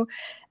 So,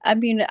 I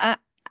mean,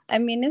 I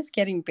mean, it's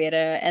getting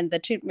better, and the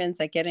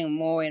treatments are getting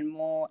more and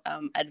more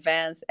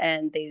advanced,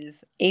 and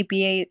there's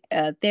ABA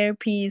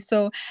therapy.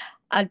 So,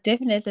 I'll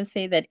definitely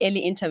say that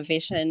early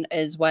intervention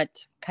is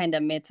what kind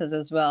of matters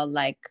as well,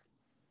 like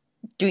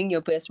doing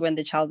your best when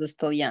the child is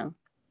still young.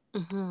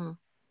 Mm-hmm.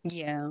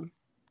 Yeah.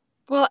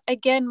 Well,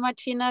 again,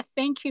 Martina,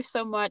 thank you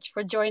so much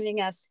for joining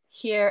us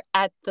here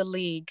at the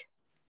League.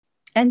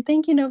 And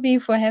thank you, Novi,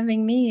 for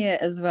having me here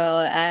as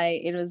well.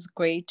 It was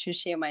great to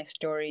share my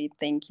story.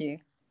 Thank you.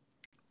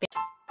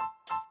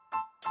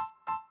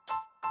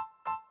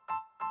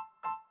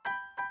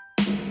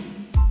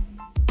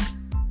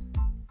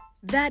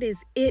 That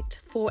is it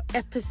for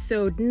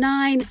episode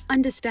 9,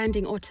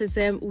 Understanding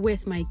Autism,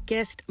 with my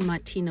guest,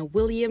 Martina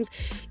Williams.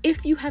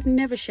 If you have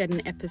never shared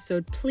an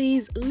episode,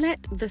 please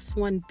let this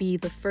one be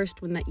the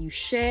first one that you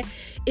share.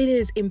 It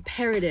is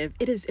imperative,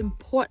 it is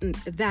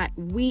important that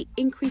we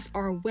increase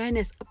our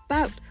awareness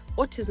about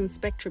autism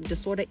spectrum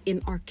disorder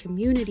in our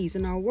communities,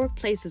 in our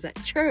workplaces,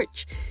 at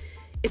church.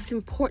 It's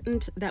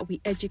important that we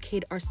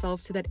educate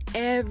ourselves so that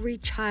every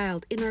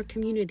child in our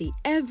community,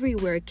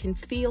 everywhere, can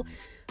feel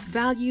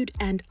valued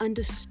and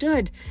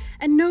understood,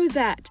 and know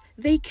that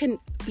they can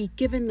be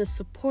given the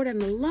support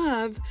and the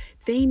love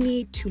they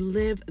need to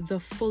live the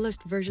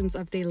fullest versions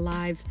of their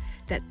lives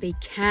that they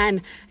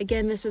can.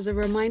 Again, this is a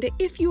reminder,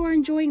 if you are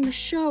enjoying the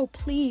show,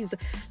 please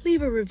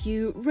leave a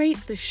review, rate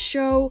the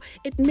show.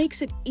 It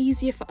makes it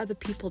easier for other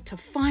people to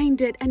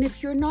find it. And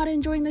if you're not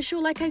enjoying the show,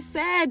 like I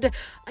said,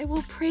 I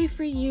will pray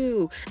for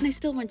you. And I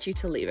still want you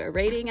to leave a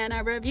rating and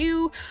a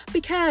review,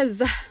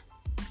 because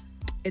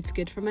it's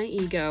good for my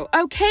ego.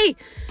 Okay,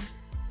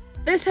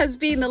 this has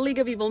been the League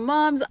of Evil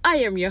Moms. I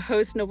am your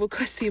host,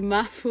 Nobukosi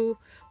Mafu.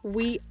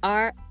 We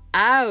are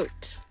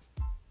out.